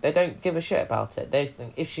don't give a shit about it. They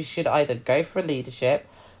think if she should either go for leadership,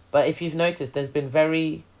 but if you've noticed, there's been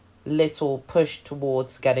very little push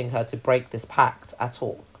towards getting her to break this pact at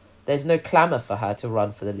all. There's no clamour for her to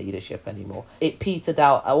run for the leadership anymore. It petered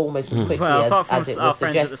out almost as quickly well, apart from as it our was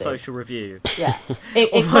friends suggested. at the Social Review. Yeah,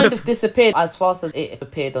 it kind of disappeared as fast as it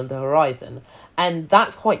appeared on the horizon. And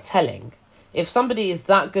that's quite telling. If somebody is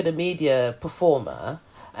that good a media performer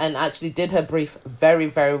and actually did her brief very,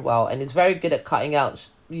 very well and is very good at cutting out,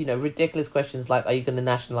 ridiculous questions like, are you going to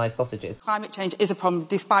nationalise sausages? Climate change is a problem,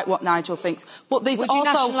 despite what Nigel thinks. But there's Would also...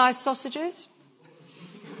 you nationalise sausages?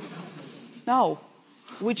 No.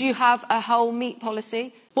 Would you have a whole meat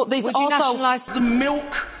policy? But there's Would you also nationalise the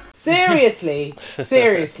milk. Seriously.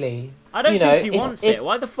 I don't think she wants it.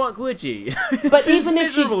 Why the fuck would you? But even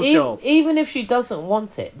if she doesn't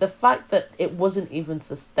want it, the fact that it wasn't even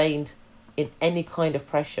sustained in any kind of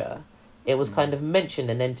pressure, it was kind of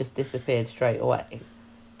mentioned and then just disappeared straight away.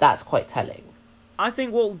 That's quite telling. I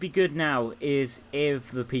think what would be good now is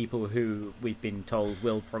if the people who we've been told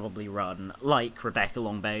will probably run, like Rebecca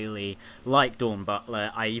Long-Bailey, like Dawn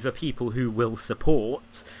Butler, i.e. the people who will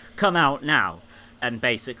support, come out now and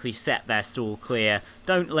basically set their stall clear.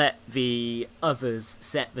 Don't let the others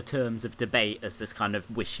set the terms of debate as this kind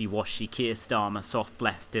of wishy-washy Keir Starmer soft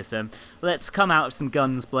leftism. Let's come out with some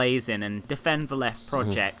guns blazing and defend the Left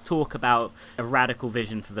Project, talk about a radical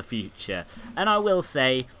vision for the future. And I will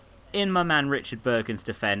say, in my man Richard Bergen's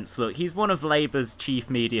defence, look, he's one of Labour's chief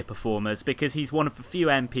media performers because he's one of the few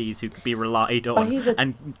MPs who could be relied on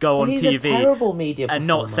and go on TV and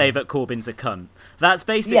not say that Corbyn's a cunt. That's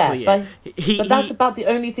basically it. But that's about the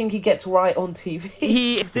only thing he gets right on TV.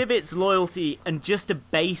 He exhibits loyalty and just a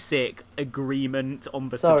basic agreement on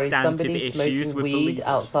the substantive issues somebody's with smoking the weed leaders.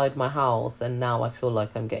 outside my house, and now I feel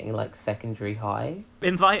like I'm getting secondary high.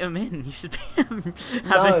 Invite him in. You should be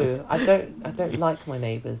having... No, I don't like my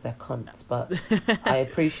neighbours. They're cunts, but I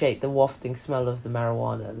appreciate the wafting smell of the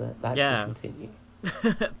marijuana. That can continue.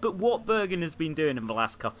 But what Bergen has been doing in the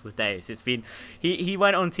last couple of days, it's been he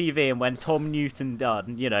went on TV, and when Tom Newton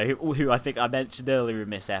Dunn, who I think I mentioned earlier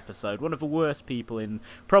in this episode, one of the worst people in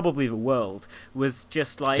probably the world, was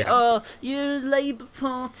just like, oh, you Labour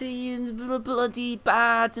Party is bloody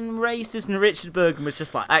bad and racist, and Richard Bergen was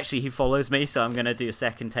just like, actually he follows me, so I'm going to do a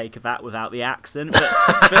second take of that without the accent,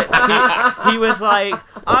 but he was like,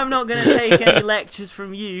 I'm not going to take any lectures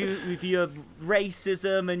from you with your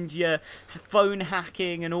racism and your phone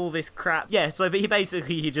hacking and all this crap. Yeah, so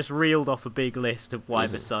he just reeled off a big list of why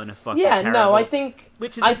the Sun are fucking terrible. No, I think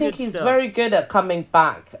he's stuff. very good at coming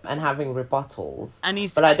back and having rebuttals. And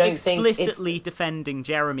he's but I don't explicitly defending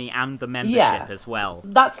Jeremy and the membership as well.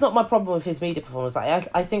 That's not my problem with his media performance.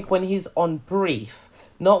 I think when he's on brief,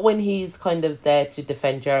 not when he's kind of there to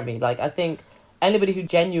defend Jeremy. I think anybody who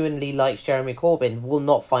genuinely likes Jeremy Corbyn will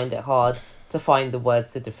not find it hard to find the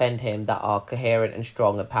words to defend him that are coherent and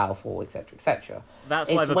strong and powerful, etc., etc.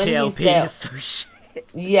 That's why the PLP is so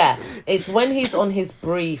shit. Yeah, it's when he's on his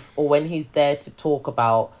brief or when he's there to talk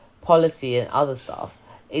about policy and other stuff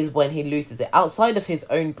is when he loses it. Outside of his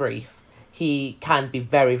own brief, he can be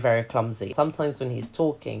very, very clumsy. Sometimes when he's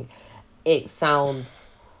talking, it sounds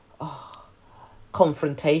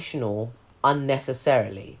confrontational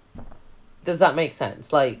unnecessarily. Does that make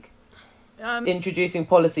sense? introducing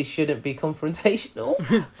policy shouldn't be confrontational,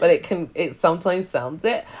 but it sometimes sounds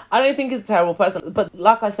it. I don't think he's a terrible person, but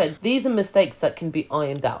like I said, these are mistakes that can be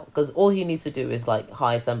ironed out, because all he needs to do is like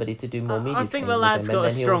hire somebody to do more media. I think the lad's got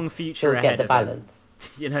a strong future ahead get the balance.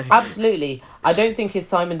 You know, absolutely. I don't think his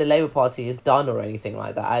time in the Labour Party is done or anything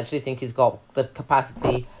like that. I actually think he's got the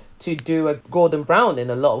capacity to do a Gordon Brown in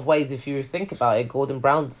a lot of ways. If you think about it, Gordon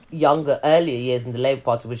Brown's earlier years in the Labour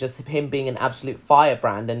Party was just him being an absolute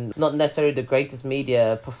firebrand and not necessarily the greatest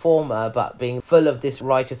media performer, but being full of this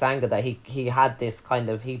righteous anger that he had this kind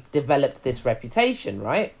of, he developed this reputation,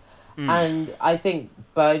 right? And I think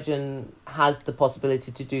Burgeon has the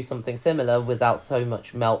possibility to do something similar without so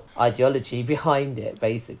much melt ideology behind it,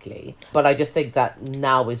 basically. But I just think that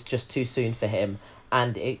now is just too soon for him,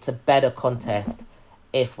 and it's a better contest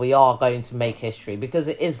if we are going to make history, because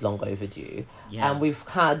it is long overdue. And we've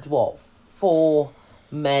had 4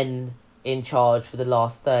 men in charge for the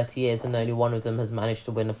last 30 years, and only one of them has managed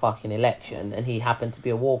to win a fucking election, and he happened to be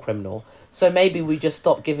a war criminal. So maybe we just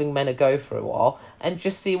stop giving men a go for a while and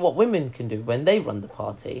just see what women can do when they run the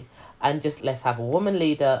party, and just let's have a woman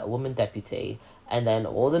leader, a woman deputy, and then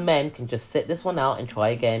all the men can just sit this one out and try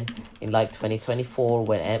again in like 2024,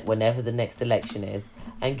 whenever the next election is,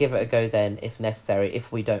 and give it a go then if necessary,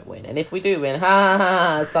 if we don't win. And if we do win,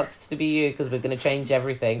 sucks to be you, because we're going to change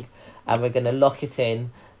everything and we're going to lock it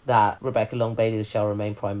in that Rebecca Long-Bailey shall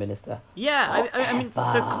remain Prime Minister. Yeah, I mean,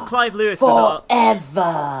 so Clive Lewis was...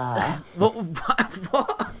 Forever!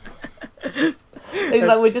 What? It's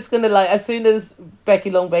like we're just going to, like, as soon as Becky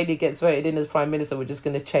Long-Bailey gets voted in as Prime Minister, we're just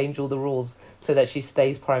going to change all the rules so that she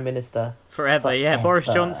stays Prime Minister. Forever, yeah. Boris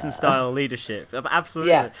Johnson style leadership.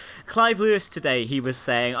 Absolutely. Yeah. Clive Lewis today, he was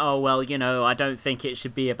saying, oh, well, you know, I don't think it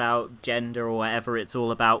should be about gender or whatever. It's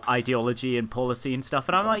all about ideology and policy and stuff.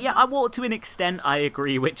 And I'm like, yeah, to an extent, I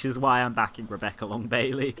agree, which is why I'm backing Rebecca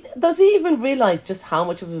Long-Bailey. Does he even realise just how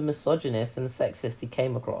much of a misogynist and sexist he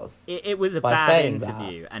came across? It was a bad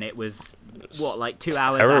interview, and it was, like 2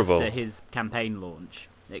 hours after his campaign launch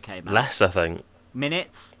it came out. Less, I think.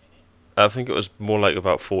 Minutes? I think it was more like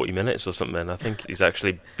about 40 minutes or something. I think he's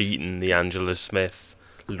actually beaten the Angela Smith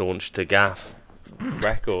launch to gaff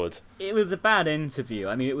record. It was a bad interview.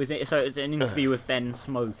 I mean, it was an interview with Ben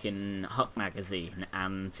Smoke in Huck magazine,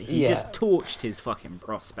 and he just torched his fucking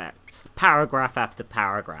prospects, paragraph after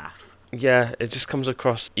paragraph. Yeah, it just comes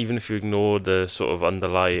across, even if you ignore the sort of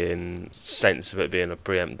underlying sense of it being a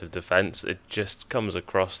preemptive defence, it just comes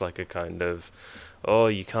across like a kind of, oh,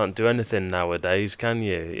 you can't do anything nowadays, can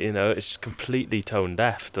you? You know, it's completely tone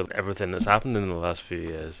deaf to everything that's happened in the last few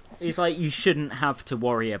years. It's like you shouldn't have to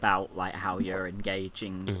worry about like how you're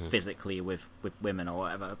engaging physically with women or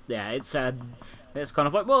whatever. Yeah, it's kind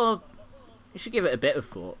of like, well, you should give it a bit of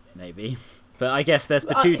thought, maybe. But I guess there's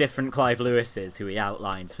the 2 different Clive Lewises who he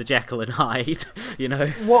outlines for Jekyll and Hyde, you know?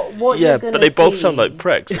 What yeah, but they both sound like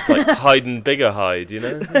pricks. It's like Hyde and bigger Hyde, you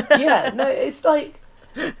know? Yeah, no, it's like...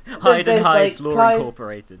 Hyde and Hyde's like Law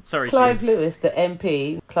Incorporated. Sorry, Clive Jim. Lewis, the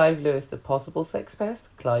MP. Clive Lewis, the possible sex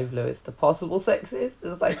pest. Clive Lewis, the possible sexist.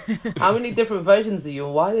 It's like, how many different versions are you,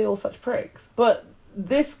 and why are they all such pricks? But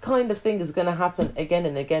this kind of thing is going to happen again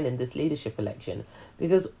and again in this leadership election,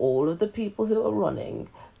 because all of the people who are running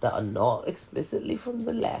that are not explicitly from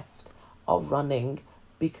the left are running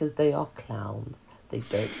because they are clowns.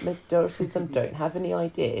 Majority of them don't have any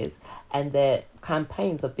ideas, and their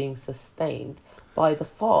campaigns are being sustained by the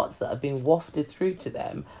farts that are being wafted through to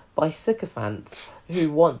them by sycophants who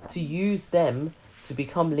want to use them to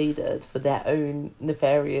become leaders for their own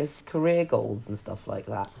nefarious career goals and stuff like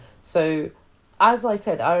that. So, as I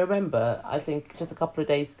said, I remember, I think just a couple of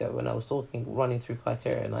days ago when I was running through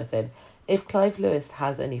Criterion, I said, if Clive Lewis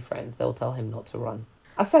has any friends, they'll tell him not to run.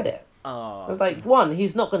 I said it. Oh. Like, one,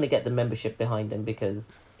 he's not going to get the membership behind him because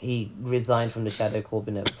he resigned from the shadow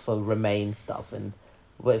cabinet for Remain stuff, and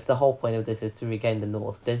if the whole point of this is to regain the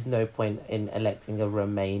North, there's no point in electing a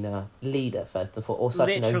Remainer leader, first of all, or such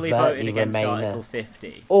literally an overtly voted against Remainer, Article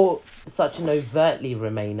 50. or such an overtly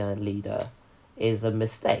Remainer leader is a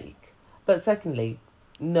mistake. But secondly,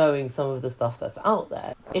 knowing some of the stuff that's out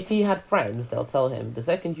there, if he had friends, they'll tell him, the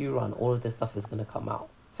second you run, all of this stuff is going to come out.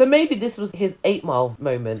 So maybe this was his 8 Mile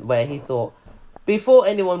moment where he thought, before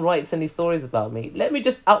anyone writes any stories about me, let me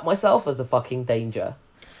just out myself as a fucking danger.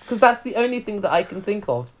 Because that's the only thing that I can think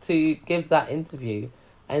of to give that interview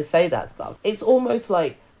and say that stuff. It's almost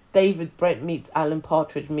like David Brent meets Alan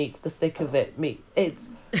Partridge meets The Thick of It it's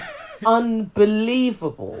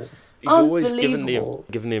unbelievable. He's always given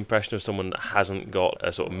the impression of someone that hasn't got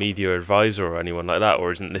a sort of media advisor or anyone like that,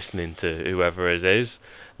 or isn't listening to whoever it is.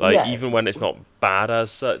 Like, even when it's not bad as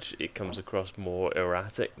such, it comes across more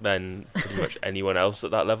erratic than pretty much anyone else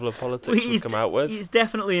at that level of politics would come out with. He's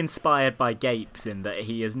definitely inspired by Gapes in that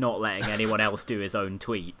he is not letting anyone else do his own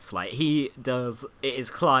tweets. Like, it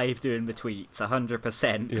is Clive doing the tweets,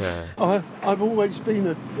 100%. Yeah. I've always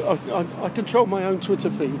been I control my own Twitter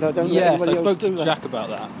feed. I don't let anybody else do that. Yes, I spoke to Jack about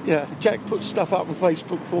that. Yeah, Jack puts stuff up on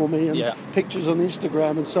Facebook for me and pictures on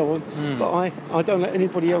Instagram and so on. But I don't let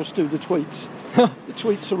anybody else do the tweets. The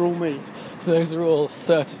tweets are all me. Those are all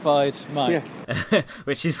certified Mike. Yeah.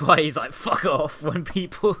 Which is why he's like, fuck off when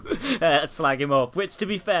people slag him off. Which, to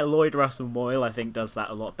be fair, Lloyd Russell Moyle, I think, does that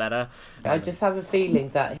a lot better. I just have a feeling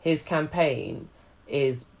that his campaign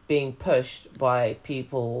is being pushed by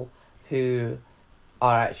people who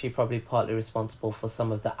are actually probably partly responsible for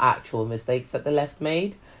some of the actual mistakes that the left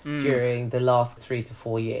made during the last 3 to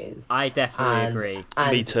 4 years. I definitely agree.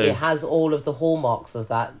 And me too. It has all of the hallmarks of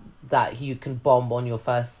that you can bomb on your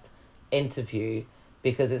first interview,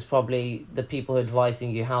 because it's probably the people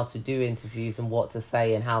advising you how to do interviews and what to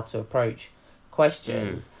say and how to approach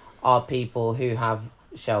questions are people who have,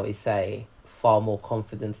 shall we say, far more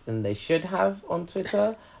confidence than they should have on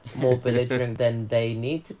Twitter, more belligerent than they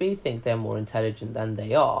need to be, think they're more intelligent than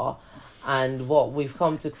they are. And what we've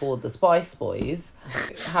come to call the Spice Boys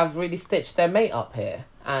have really stitched their mate up here.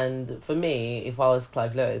 And for me, if I was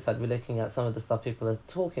Clive Lewis, I'd be looking at some of the stuff people are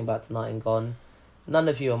talking about tonight and gone, none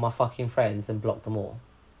of you are my fucking friends, and blocked them all.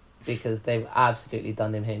 Because they've absolutely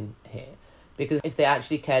done him in here. Because if they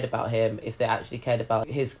actually cared about him, if they actually cared about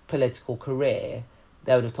his political career,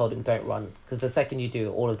 they would have told him, don't run. Because the second you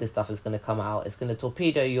do, all of this stuff is going to come out. It's going to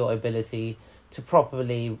torpedo your ability to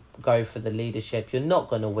properly go for the leadership. You're not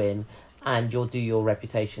going to win, and you'll do your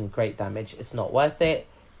reputation great damage. It's not worth it.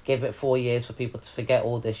 Give it 4 years for people to forget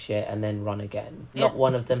all this shit and then run again. Yeah. Not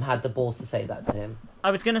one of them had the balls to say that to him. I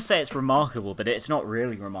was going to say it's remarkable, but it's not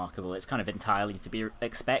really remarkable. It's kind of entirely to be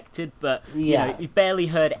expected. But you know, we've barely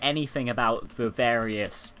heard anything about the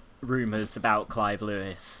various rumours about Clive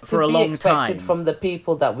Lewis for a long time. From the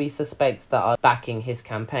people that we suspect that are backing his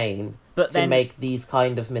campaign to make these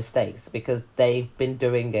kind of mistakes, because they've been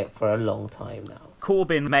doing it for a long time now.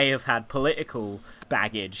 Corbyn may have had political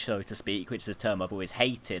baggage, so to speak, which is a term I've always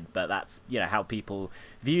hated, but that's, you know, how people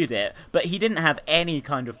viewed it. But he didn't have any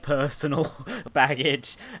kind of personal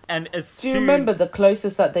baggage. And Do you remember the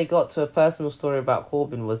closest that they got to a personal story about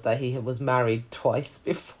Corbyn was that he was married twice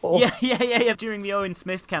before? Yeah. During the Owen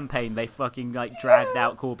Smith campaign, they fucking dragged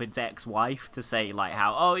out Corbyn's ex-wife to say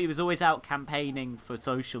how he was always out campaigning for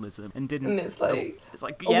socialism and didn't. And it's like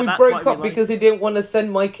yeah, we that's broke why up because he didn't want to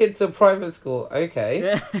send my kid to a private school.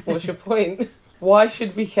 Okay, what's your point? Why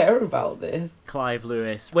should we care about this? Clive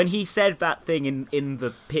Lewis, when he said that thing in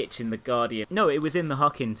the pitch in The Guardian, no, it was in the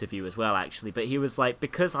Huck interview as well, actually, but he was like,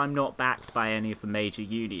 because I'm not backed by any of the major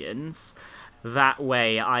unions, that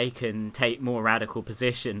way I can take more radical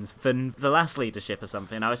positions than the last leadership or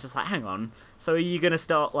something. I was just like, hang on, so are you going to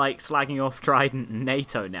start slagging off Trident and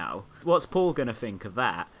NATO now? What's Paul going to think of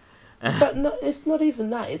that? But no, it's not even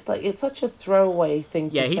that. It's it's such a throwaway thing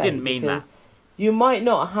to say. Yeah, he didn't mean that. You might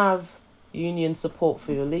not have union support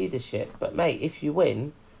for your leadership, but mate, if you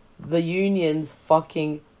win, the unions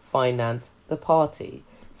fucking finance the party.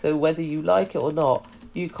 So whether you like it or not,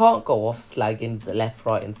 you can't go off slagging the left,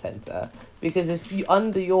 right and centre, because if you,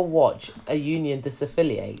 under your watch, a union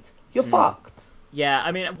disaffiliate, you're fucked. Yeah,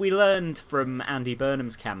 I mean, we learned from Andy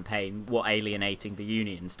Burnham's campaign what alienating the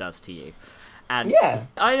unions does to you. And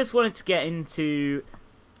I just wanted to get into,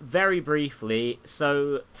 very briefly,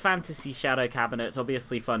 so fantasy shadow cabinets,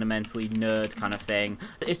 obviously fundamentally nerd kind of thing.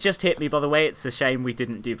 It's just hit me, by the way, it's a shame we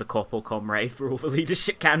didn't do the COP or Comrade for all the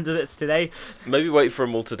leadership candidates today. Maybe wait for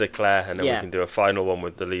them all to declare and then we can do a final one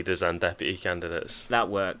with the leaders and deputy candidates. That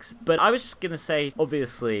works. But I was just going to say,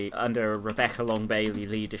 obviously, under Rebecca Long-Bailey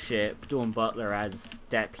leadership, Dawn Butler as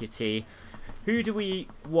deputy, who do we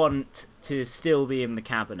want to still be in the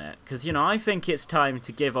cabinet? Because, I think it's time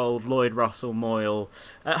to give old Lloyd Russell Moyle...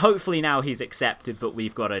 hopefully now he's accepted that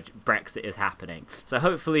we've got Brexit is happening. So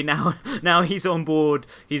hopefully now he's on board,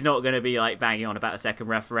 he's not going to be banging on about a second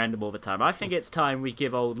referendum all the time. I think it's time we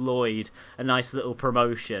give old Lloyd a nice little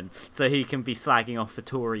promotion so he can be slagging off the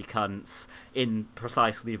Tory cunts in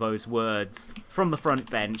precisely those words from the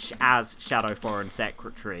front bench as Shadow Foreign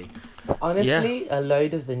Secretary. Honestly, a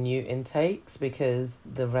load of the new intakes, because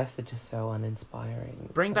the rest are just so uninspiring.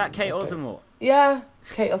 Bring back Kate Osmore. Yeah,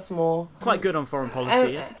 Kate Osmore. Quite good on foreign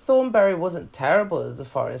policy. And Thornberry wasn't terrible as a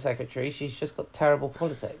foreign secretary. She's just got terrible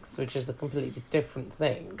politics, which is a completely different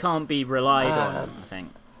thing. Can't be relied on, I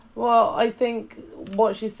think. Well, I think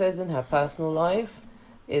what she says in her personal life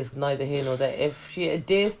is neither here nor there. If she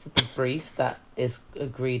adheres to the brief that is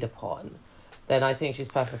agreed upon, then I think she's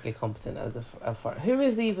perfectly competent as a front. Who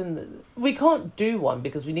is even... We can't do one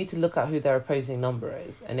because we need to look at who their opposing number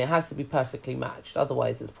is, and it has to be perfectly matched.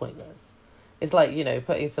 Otherwise, it's pointless. It's like,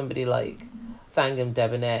 putting somebody like Thangam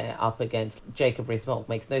Debonair up against Jacob Rees-Mogg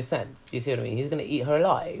makes no sense. Do you see what I mean? He's going to eat her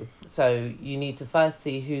alive. So you need to first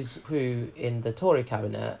see who's who in the Tory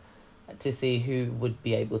cabinet to see who would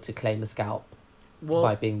be able to claim a scalp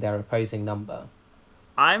by being their opposing number.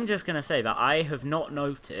 I'm just going to say that I have not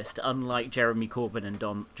noticed, unlike Jeremy Corbyn and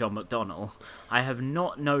John McDonnell, I have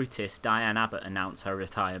not noticed Diane Abbott announce her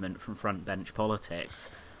retirement from frontbench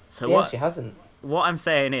politics. So she hasn't. What I'm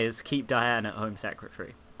saying is keep Diane at Home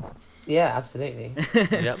Secretary. Yeah, absolutely.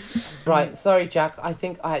 Yep. Right, sorry, Jack. I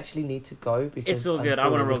think I actually need to go because it's all good. I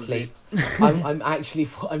want to roll the sleep. I'm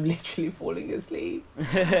literally falling asleep.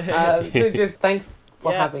 So just thanks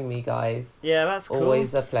for having me, guys. Yeah, that's cool.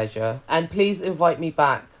 Always a pleasure. And please invite me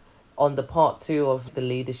back on the part 2 of the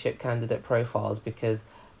leadership candidate profiles because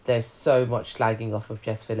there's so much slagging off of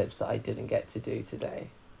Jess Phillips that I didn't get to do today.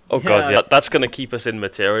 Oh god, yeah, that's going to keep us in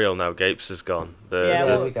material now. Gapes has gone.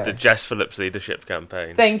 The Jess Phillips leadership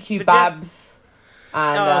campaign. Thank you, Babs.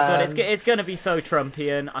 And, God, it's going to be so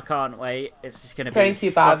Trumpian. I can't wait. It's just going to be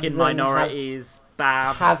fucking minorities.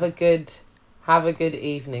 Bab. Have a good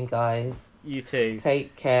evening, guys. You too.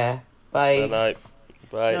 Take care. Bye. Night.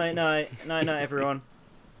 Bye. Night, everyone.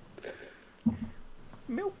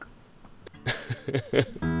 Milk.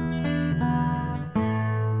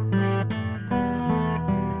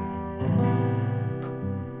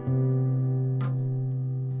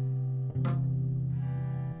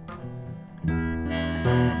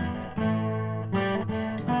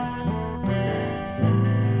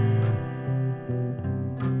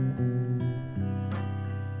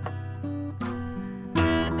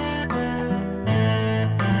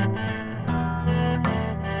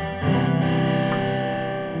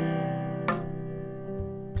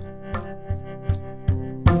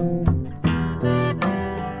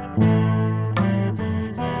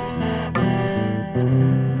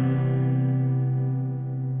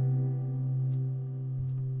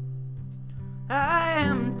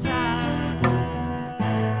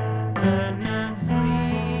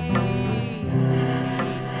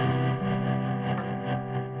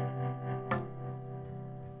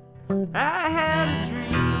 I had a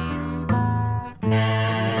dream,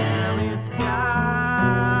 now it's gone.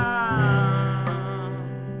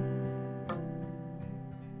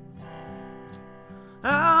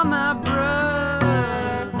 All my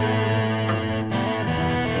brothers and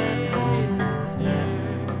sisters,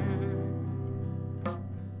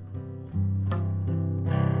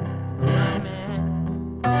 I met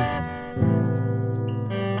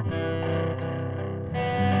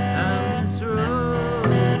on this road.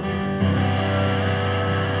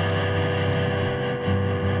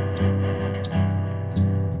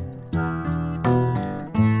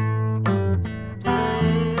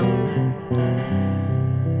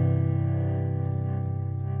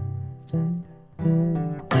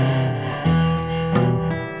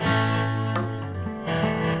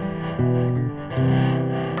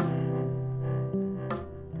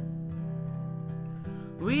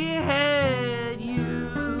 We had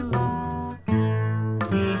you,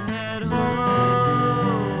 we had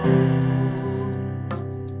hope,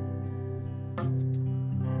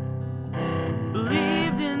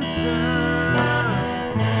 believed in something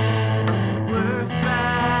we're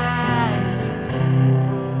fighting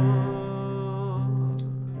for,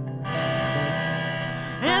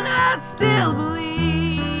 and I still believe.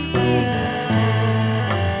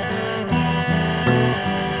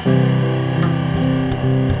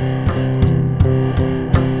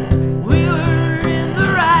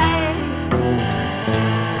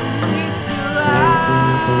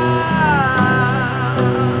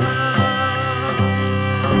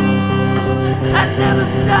 I never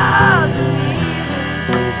stopped believing.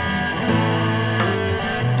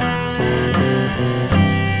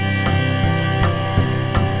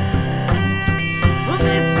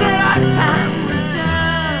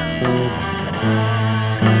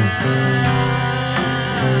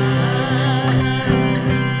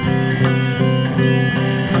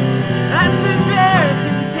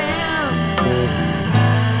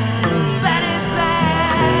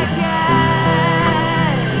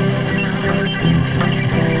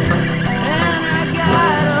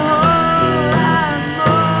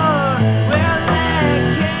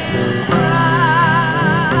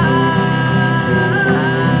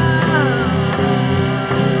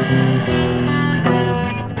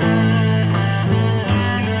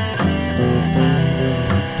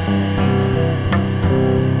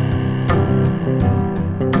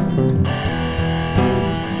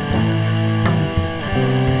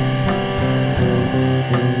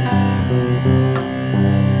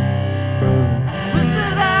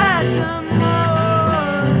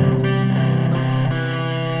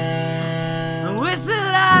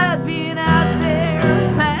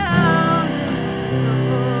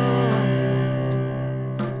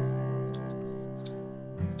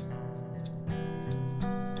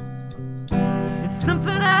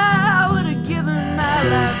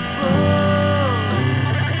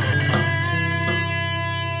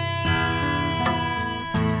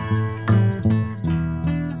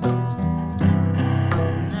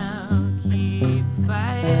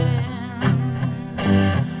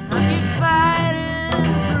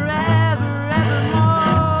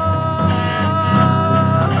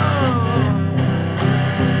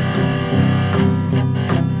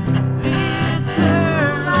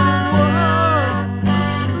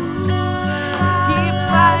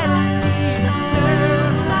 Fighting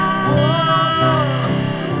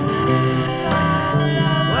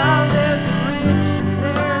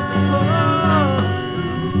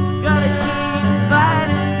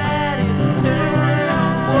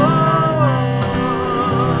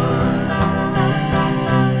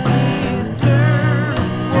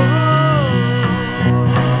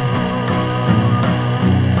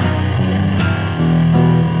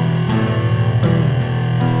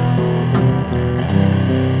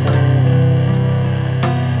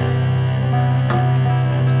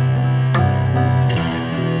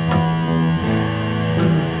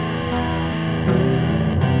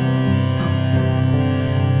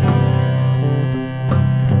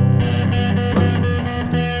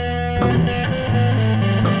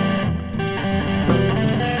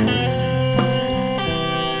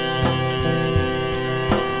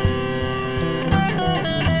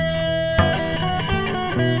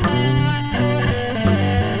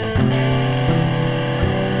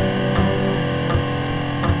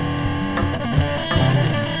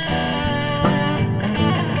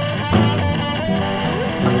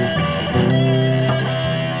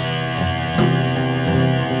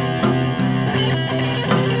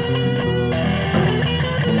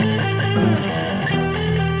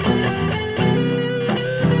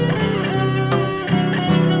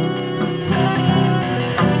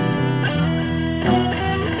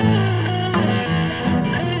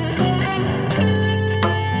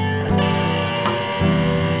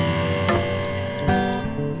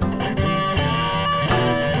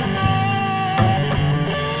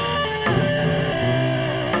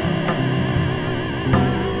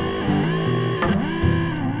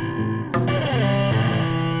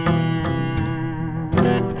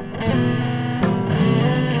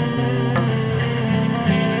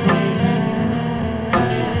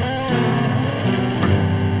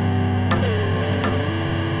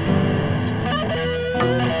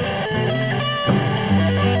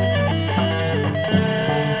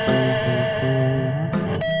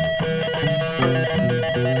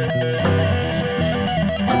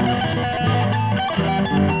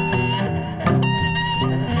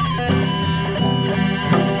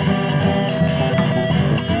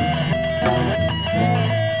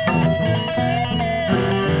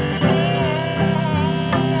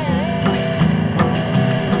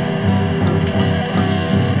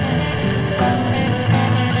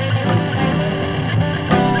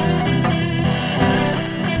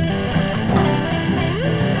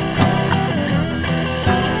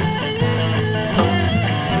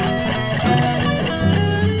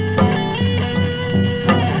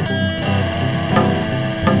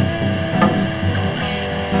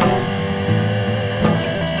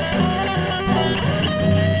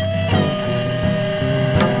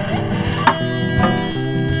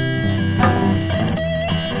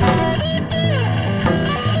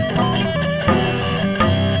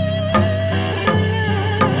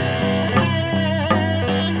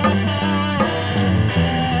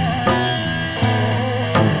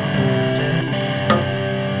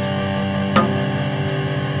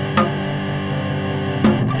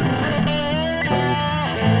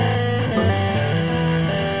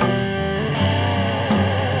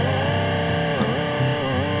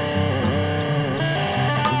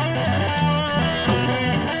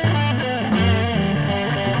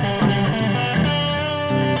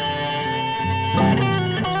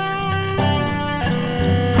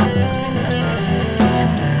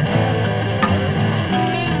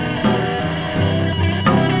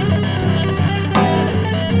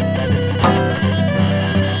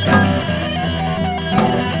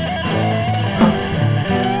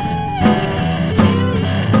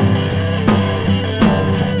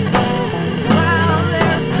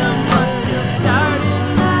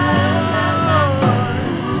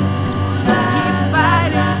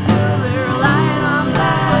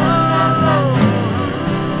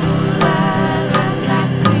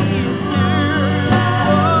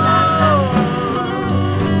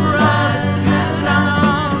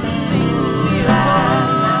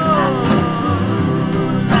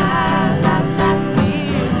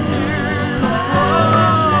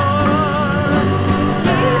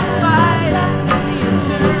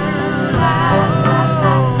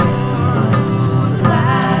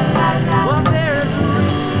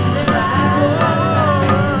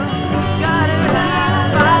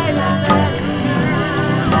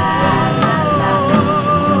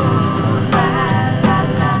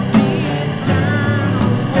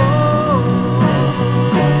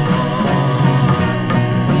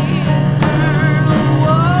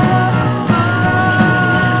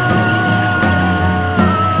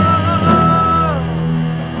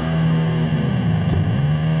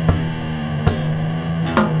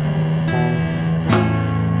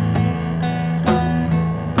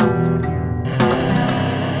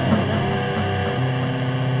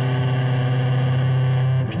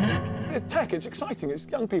it's exciting. It's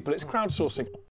young people. It's crowdsourcing.